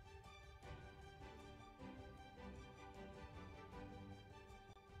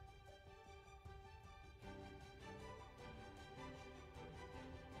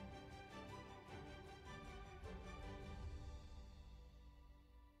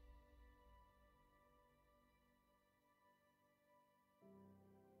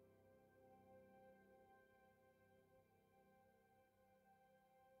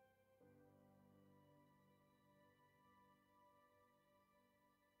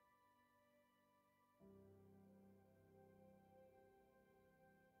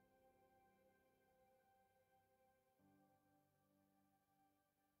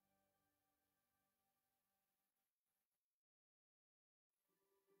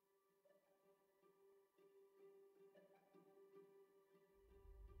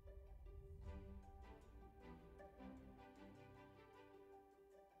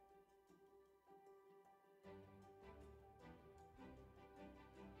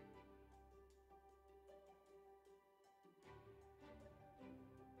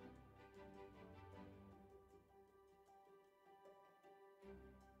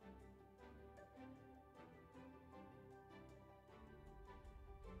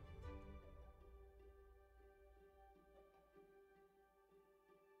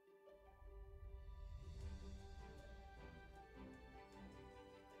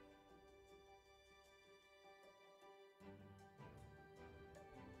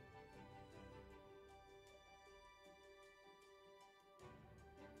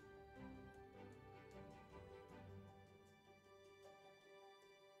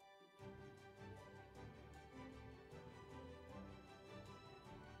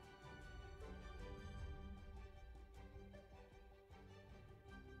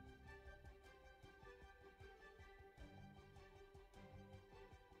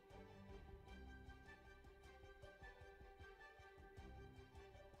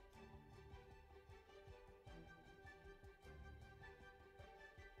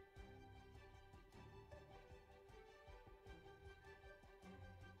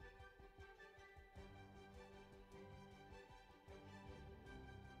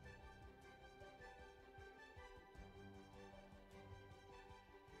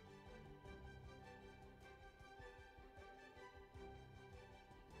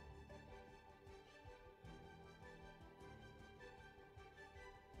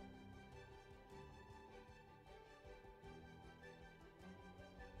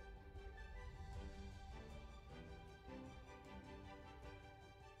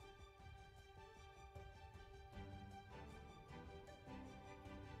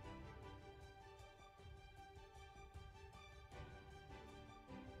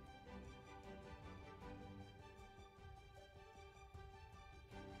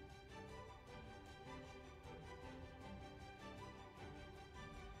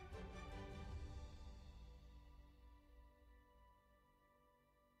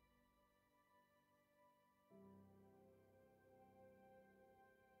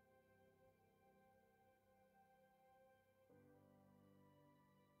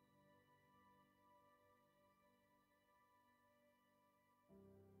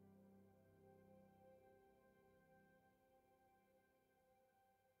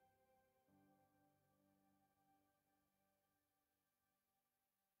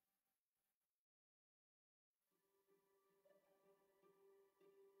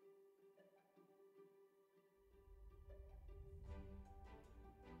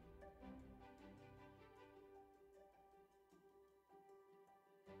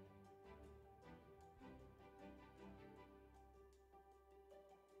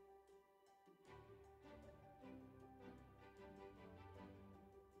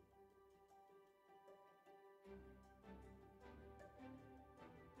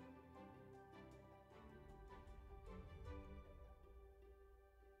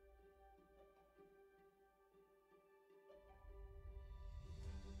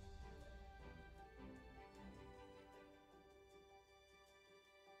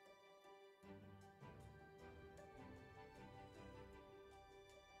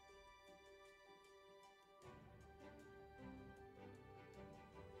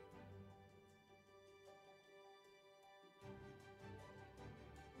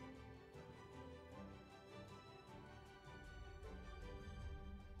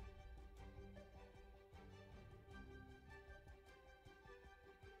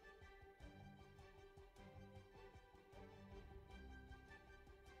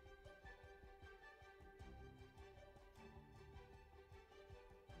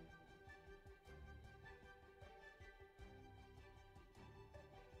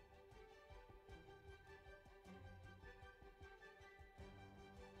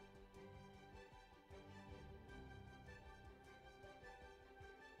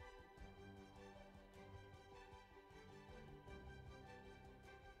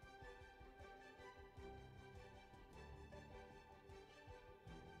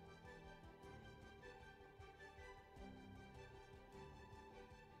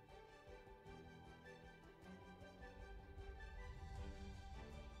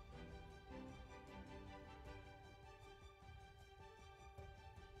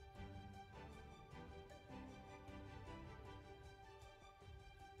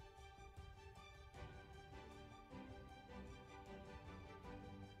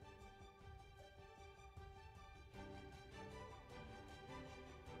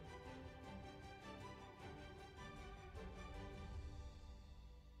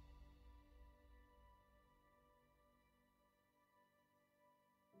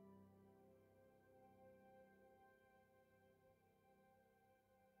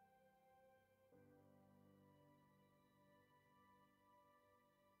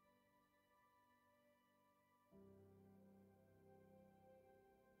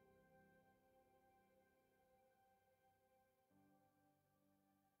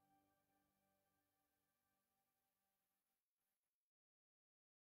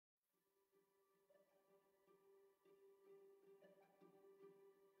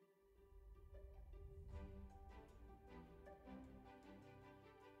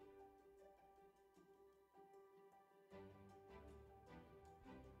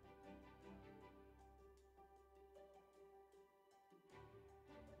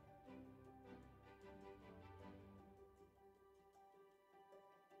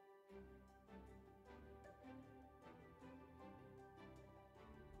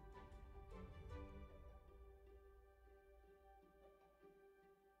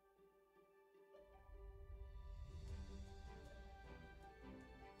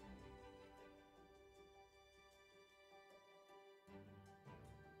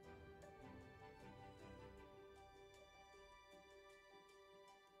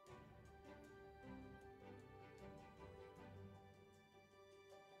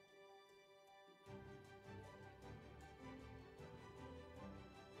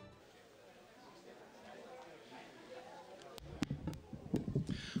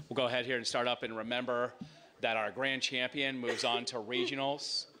 We'll go ahead here and start up, and remember that our grand champion moves on to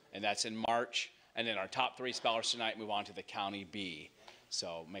regionals, and that's in March. And then our top 3 spellers tonight move on to the County B.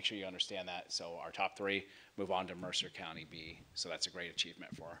 So make sure you understand that. So our top 3 move on to Mercer County B. So that's a great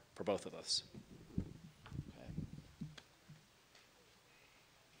achievement for both of us.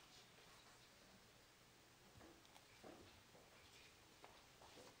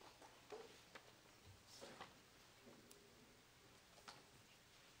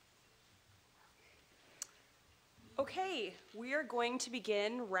 Okay, we are going to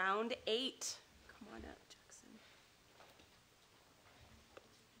begin round 8. Come on up, Jackson.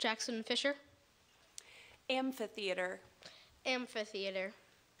 Jackson Fisher. Amphitheater. Amphitheater.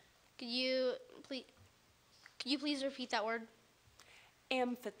 Could you please repeat that word?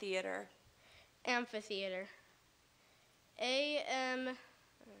 Amphitheater. Amphitheater. I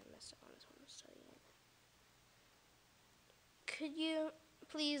messed up on this one I'm studying. Could you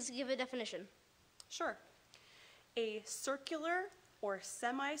please give a definition? Sure. A circular or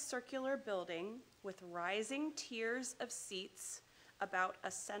semicircular building with rising tiers of seats about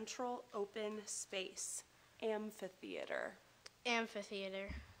a central open space. Amphitheater. Amphitheater.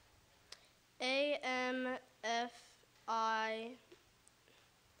 Amphitheater.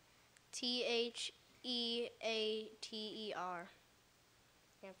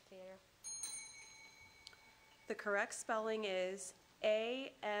 Amphitheater. The correct spelling is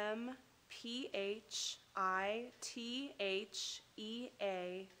Amphitheater.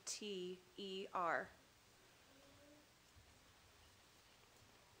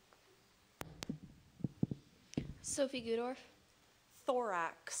 Sophie Gudorf.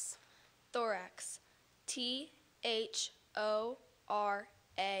 Thorax. Thorax. Thorrax.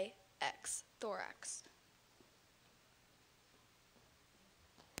 Thorax.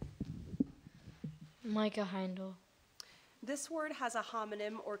 Micah Heindel. This word has a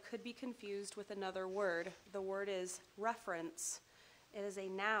homonym or could be confused with another word. The word is reference. It is a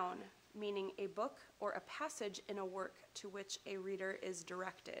noun, meaning a book or a passage in a work to which a reader is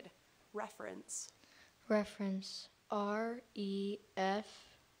directed. Reference. Reference. REFRENCE.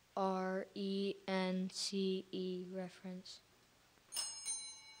 Reference.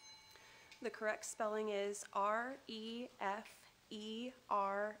 The correct spelling is REFERENCE.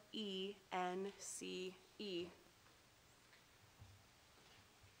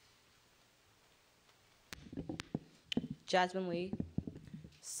 Jasmine Lee.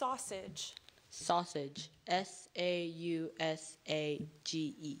 Sausage. Sausage. SAUSAGE.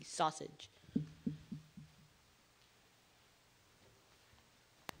 Sausage.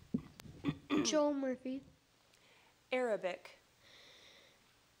 Joel Murphy. Arabic.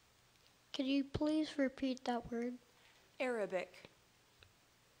 Could you please repeat that word? Arabic.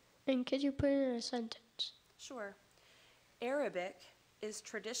 And could you put it in a sentence? Sure. Arabic is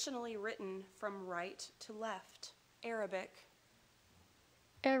traditionally written from right to left. Arabic.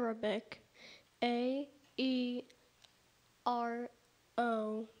 Arabic. AEROBIC.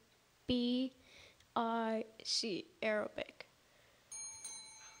 Arabic.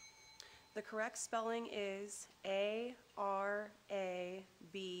 The correct spelling is ARABIC.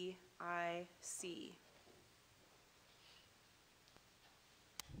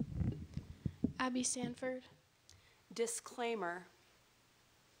 Abby Sanford. Disclaimer.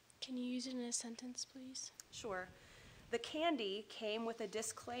 Can you use it in a sentence, please? Sure. The candy came with a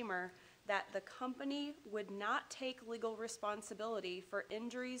disclaimer that the company would not take legal responsibility for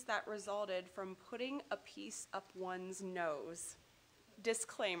injuries that resulted from putting a piece up one's nose.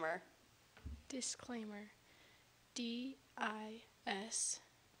 Disclaimer. Disclaimer. DISCLAIMER.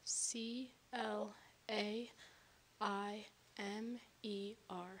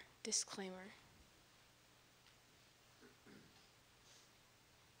 Disclaimer.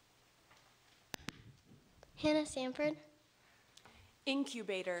 Hannah Sanford.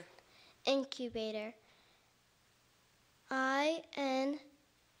 Incubator. Incubator. INCUBATOR.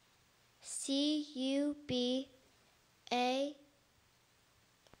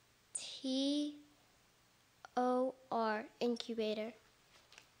 Incubator.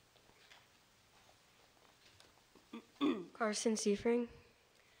 Carson Seifring.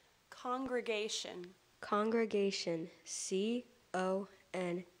 Congregation. Congregation. CONGREGATION.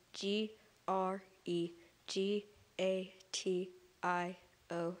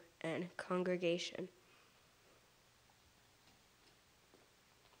 Congregation.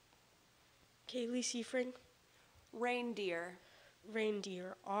 Kaylee Seifring. Reindeer.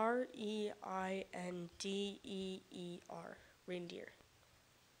 Reindeer. REINDEER. Reindeer.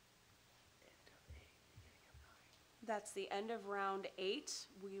 That's the end of round 8.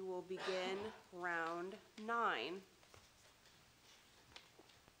 We will begin round 9.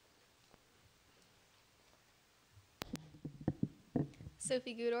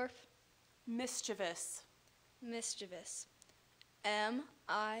 Sophie Gudorf. Mischievous. Mischievous.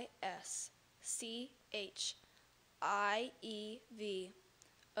 MISCHIEVOUS.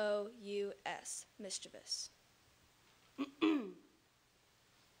 Mischievous.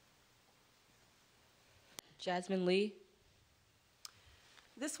 Jasmine Lee.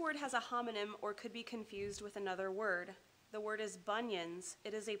 This word has a homonym or could be confused with another word. The word is bunions.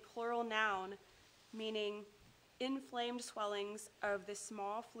 It is a plural noun meaning inflamed swellings of the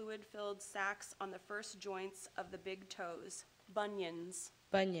small fluid-filled sacs on the first joints of the big toes. Bunions.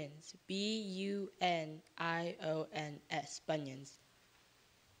 Bunions. BUNIONS. Bunions.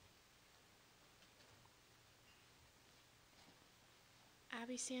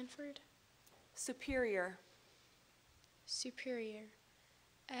 Abby Sanford. Superior. Superior.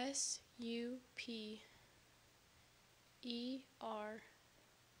 SUPERIOR.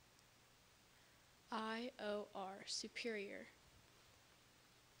 Superior.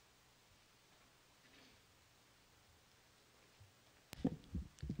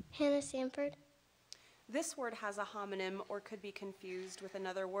 Hannah Sanford. This word has a homonym or could be confused with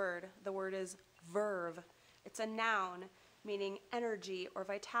another word. The word is verve. It's a noun meaning energy or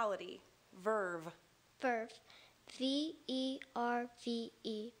vitality. Verve. Verve. VERVE.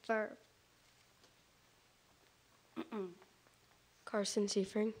 Verve. Carson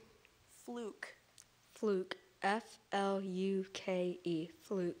Seifring. Fluke. Fluke. FLUKE.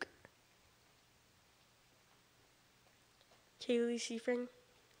 Fluke. Kaylee Seifring.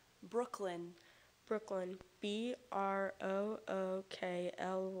 Brooklyn. Brooklyn. BROOKLYN.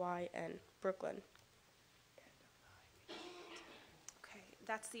 Brooklyn. Okay,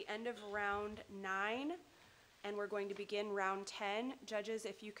 that's the end of round 9, and we're going to begin round 10. Judges,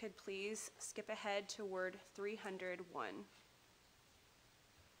 if you could please skip ahead to word 301.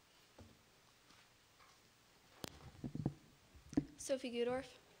 Sophie Gudorf.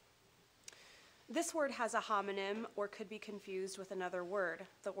 This word has a homonym or could be confused with another word.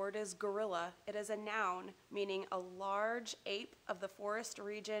 The word is gorilla. It is a noun meaning a large ape of the forest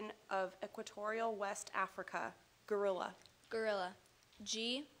region of equatorial West Africa. Gorilla. Gorilla.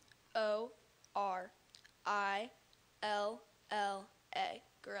 GORILLA.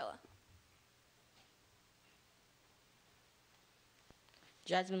 Gorilla.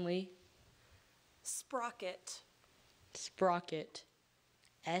 Jasmine Lee. Sprocket. Sprocket.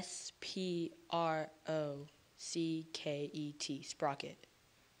 SPROCKET. Sprocket.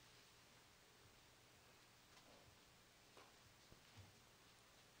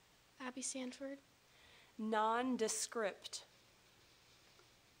 Abby Sanford. Nondescript.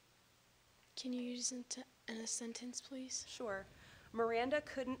 Can you use it in a sentence, please? Sure. Miranda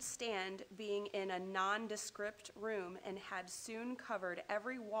couldn't stand being in a nondescript room and had soon covered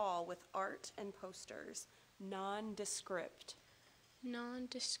every wall with art and posters. Nondescript.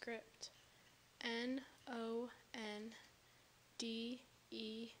 Nondescript. NONDESCRIPT.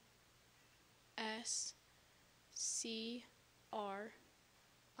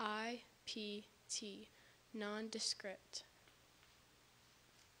 Nondescript.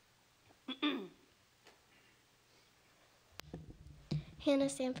 Hannah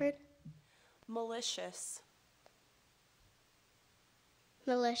Sanford. Malicious.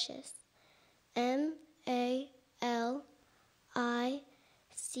 Malicious. MALICIOUS.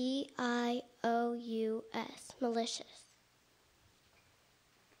 Malicious.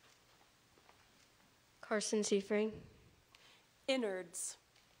 Carson Seifring. Innards.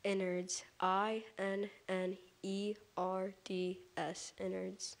 Innards. INNERDS.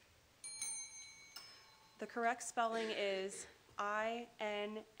 Innards. The correct spelling is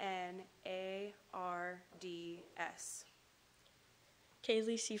INNARDS.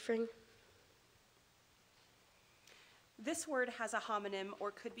 Kaylee Seifring. This word has a homonym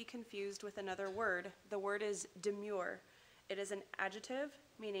or could be confused with another word. The word is demure. It is an adjective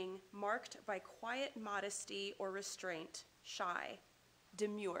meaning marked by quiet modesty or restraint, shy.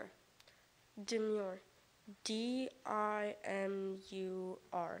 Demure. Demure. DIMUR.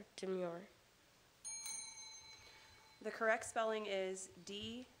 Demure. The correct spelling is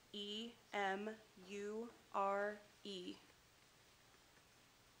DEMURE.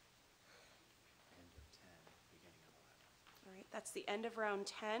 All right, that's the end of round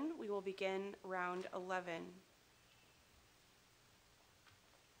 10. We will begin round 11.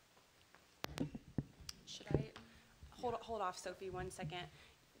 Should I hold off, Sophie, 1 second?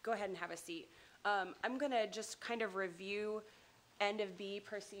 Go ahead and have a seat. I'm going to just kind of review end of B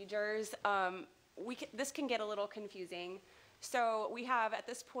procedures. This can get a little confusing. So we have, at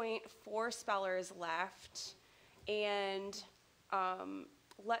this point, 4 spellers left. And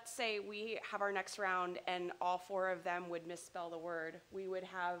let's say we have our next round and all 4 of them would misspell the word. We would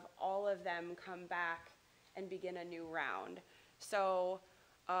have all of them come back and begin a new round. So,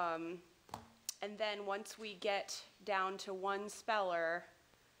 and then once we get down to 1 speller,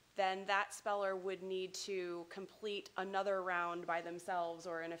 then that speller would need to complete another round by themselves,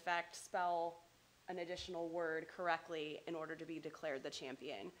 or in effect spell an additional word correctly in order to be declared the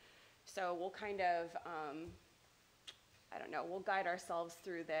champion. So we'll kind of, I don't know, we'll guide ourselves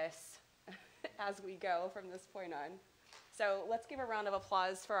through this as we go from this point on. So let's give a round of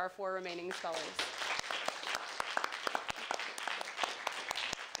applause for our 4 remaining spellers.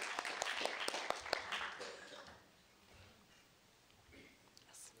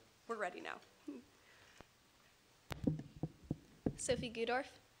 Yes, we're ready now. Sophie Gudorf.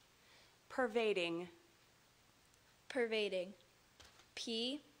 Pervading. Pervading.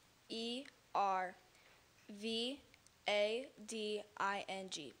 P-E-R-V-A-D-I-N-G.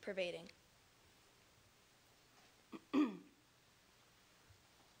 Pervading.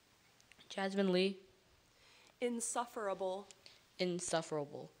 Jasmine Lee. Insufferable.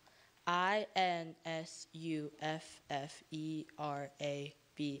 Insufferable.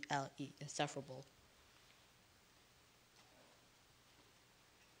 INSUFFERABLE. Insufferable.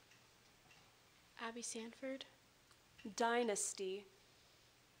 Abby Sanford. Dynasty.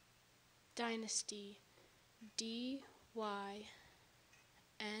 Dynasty. D-Y-N-A-S-T-Y.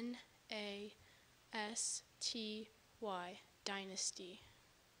 Dynasty.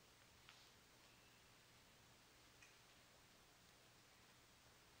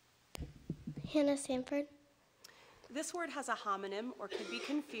 Hannah Sanford. This word has a homonym or could be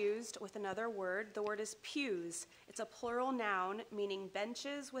confused with another word. The word is pews. It's a plural noun meaning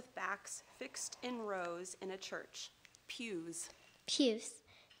benches with backs fixed in rows in a church. Pews. Pews.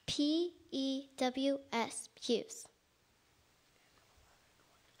 P-E-W-S. Pews.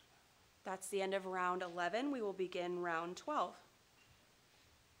 That's the end of round 11. We will begin round 12.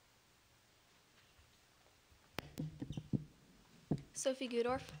 Sophie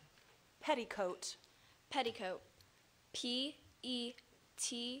Gudorf. Petticoat. Petticoat. P-E-T-T-I-C-O-A-T.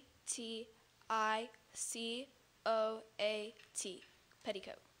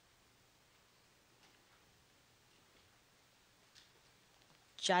 Petticoat.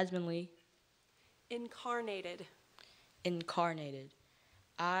 Jasmine Lee. Incarnated. Incarnated.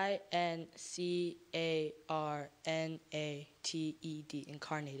 INCARNATED.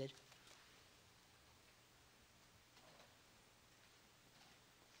 Incarnated.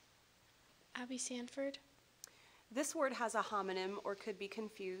 Abby Sanford. This word has a homonym or could be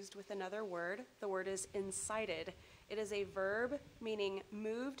confused with another word. The word is incited. It is a verb meaning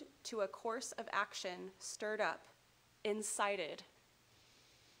moved to a course of action, stirred up. Incited.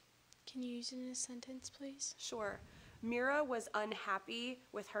 Can you use it in a sentence, please? Sure. Mira was unhappy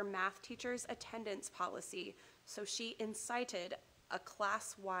with her math teacher's attendance policy, so she incited a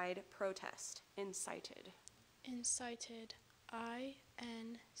class-wide protest. Incited. Incited. I-N-C-I-T-E-D.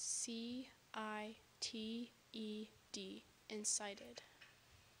 Incited.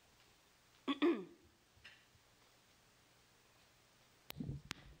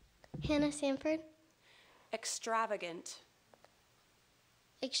 Hannah Sanford. Extravagant.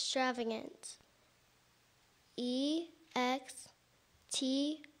 Extravagant.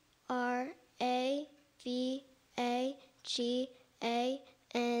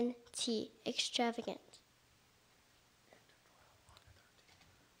 E-X-T-R-A-V-A-G-A-N-T. Extravagant.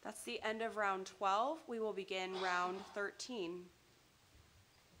 That's the end of round 12. We will begin round 13.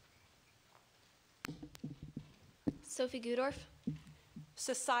 Sophie Gudorf.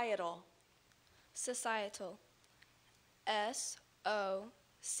 Societal. Societal. S-O-C-I-E-T-A-L.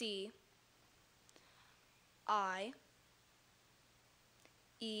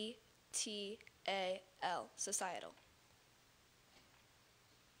 Societal.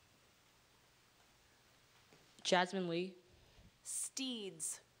 Jasmine Lee.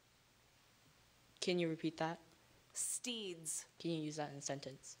 Steeds. Can you repeat that? Steeds. Can you use that in a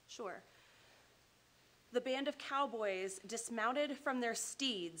sentence? Sure. The band of cowboys dismounted from their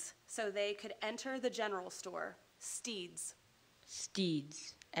steeds so they could enter the general store. Steeds.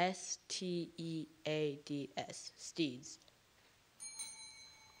 Steeds. S-T-E-A-D-S. Steeds.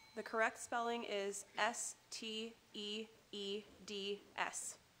 The correct spelling is S-T-E-E-D-S.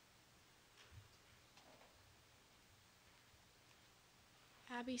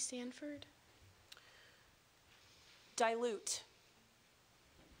 Abby Sanford. Dilute.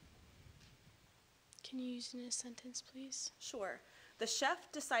 Can you use it in a sentence, please? Sure. The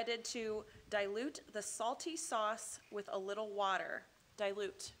chef decided to dilute the salty sauce with a little water.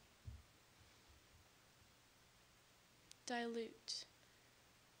 Dilute. Dilute.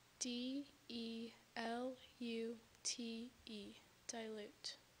 D-E-L-U-T-E,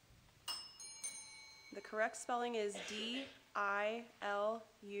 dilute. The correct spelling is D-I-L-U-T-E.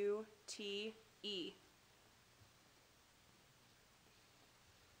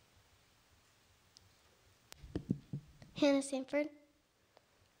 Hannah Sanford.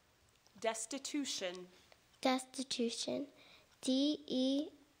 Destitution. Destitution.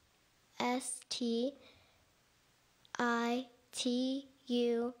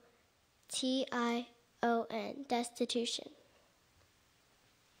 D-E-S-T-I-T-U-T-I-O-N. Destitution.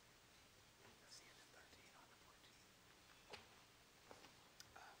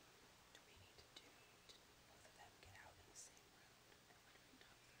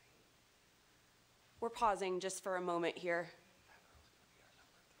 We're pausing just for a moment here.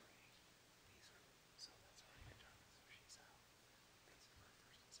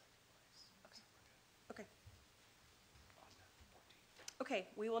 Okay. Okay,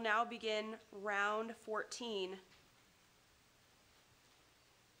 we will now begin round 14.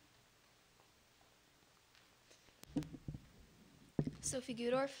 Sophie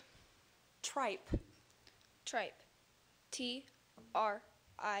Gudorf. Tripe. Tripe. T-R-I-P-E.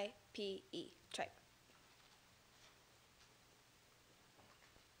 Tripe.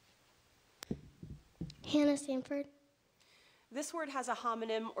 Hannah Sanford. This word has a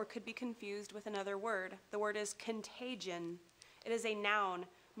homonym or could be confused with another word. The word is contagion. It is a noun,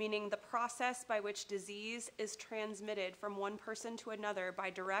 meaning the process by which disease is transmitted from one person to another by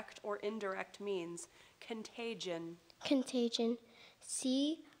direct or indirect means. Contagion. Contagion.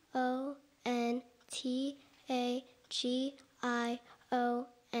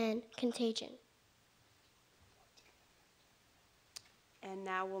 C-O-N-T-A-G-I-O-N. Contagion. And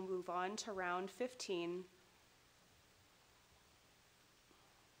now we'll move on to round 15.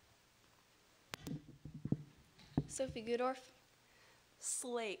 Sophie Gudorf.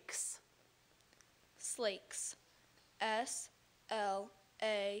 Slakes. Slakes. S-L-A-K-E-S.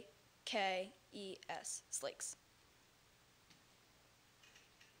 Slakes.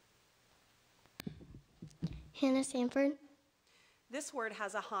 Hannah Sanford. This word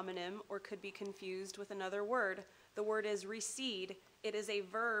has a homonym or could be confused with another word. The word is recede. It is a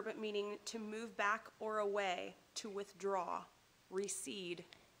verb meaning to move back or away, to withdraw. Recede.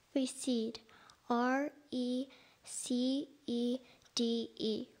 Recede. R-E-C-E-D-E.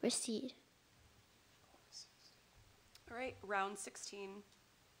 Recede. All right, round 16.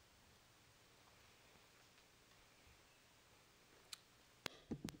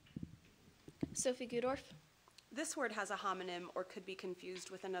 Sophie Gudorf. This word has a homonym or could be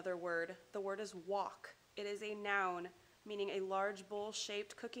confused with another word. The word is wok. It is a noun, meaning a large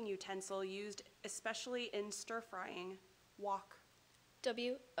bowl-shaped cooking utensil used especially in stir-frying. Wok.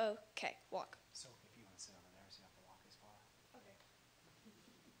 W-O-K. Wok. So if you want to sit over there, so you have to walk as far. Okay.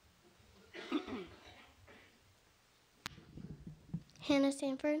 Hannah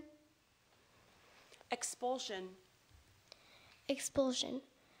Sanford. Expulsion. Expulsion.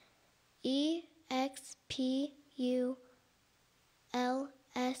 E-X-P-U-L-S-I-O-N.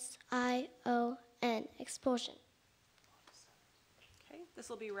 Expulsion. Okay, this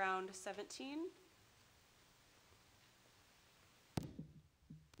will be round 17.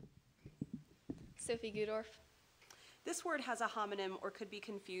 Sophie Gudorf. This word has a homonym or could be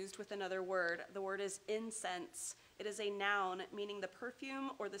confused with another word. The word is incense. It is a noun meaning the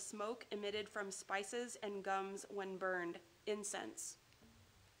perfume or the smoke emitted from spices and gums when burned. Incense.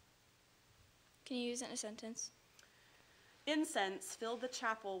 Can you use it in a sentence? Incense filled the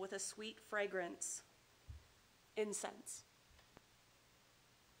chapel with a sweet fragrance. Incense.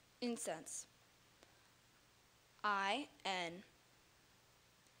 Incense. I-N.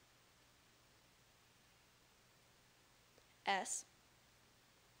 S.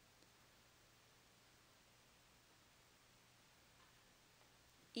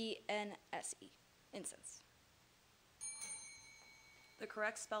 E-N-S-E. Incense. The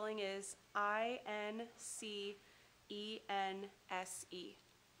correct spelling is I-N-C-E-N-S-E.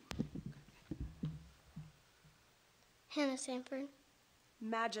 Hannah Sanford.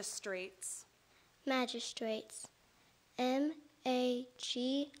 Magistrates. Magistrates.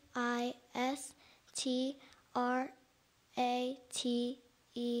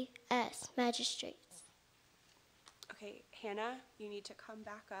 M-A-G-I-S-T-R-A-T-E-S. Magistrates. Okay, Hannah, you need to come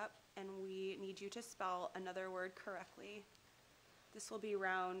back up and we need you to spell another word correctly. This will be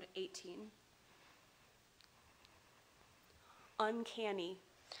round 18. Uncanny.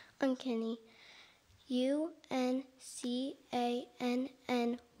 Uncanny. U-N-C-A-N-N-Y.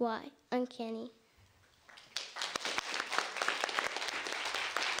 Uncanny.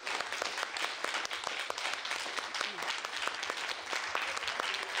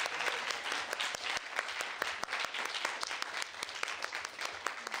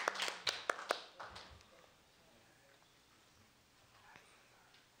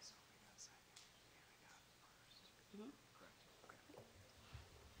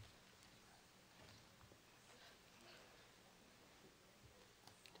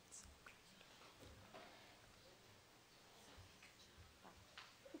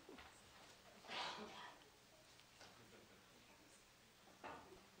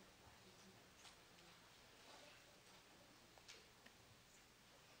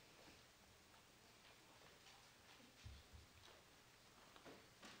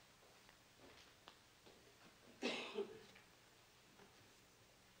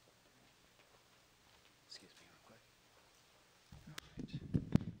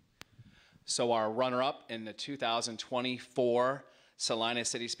 So our runner-up in the 2024 Celina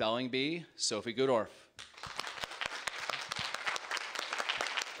City Spelling Bee, Sophie Goodorf.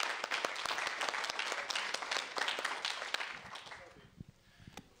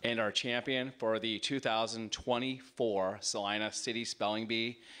 And our champion for the 2024 Celina City Spelling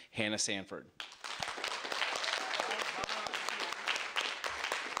Bee, Hannah Sanford.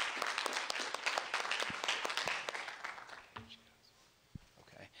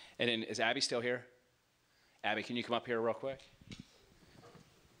 Okay. And then is Abby still here? Abby, can you come up here real quick?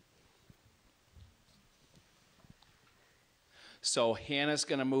 So Hannah's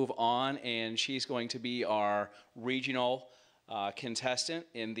going to move on, and she's going to be our regional contestant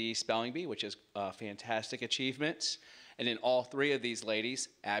in the spelling bee, which is a fantastic achievement. And then all three of these ladies,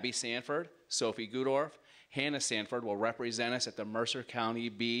 Abby Sanford, Sophie Goodorf, Hannah Sanford, will represent us at the Mercer County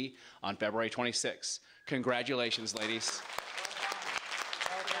Bee on February 26th. Congratulations, ladies.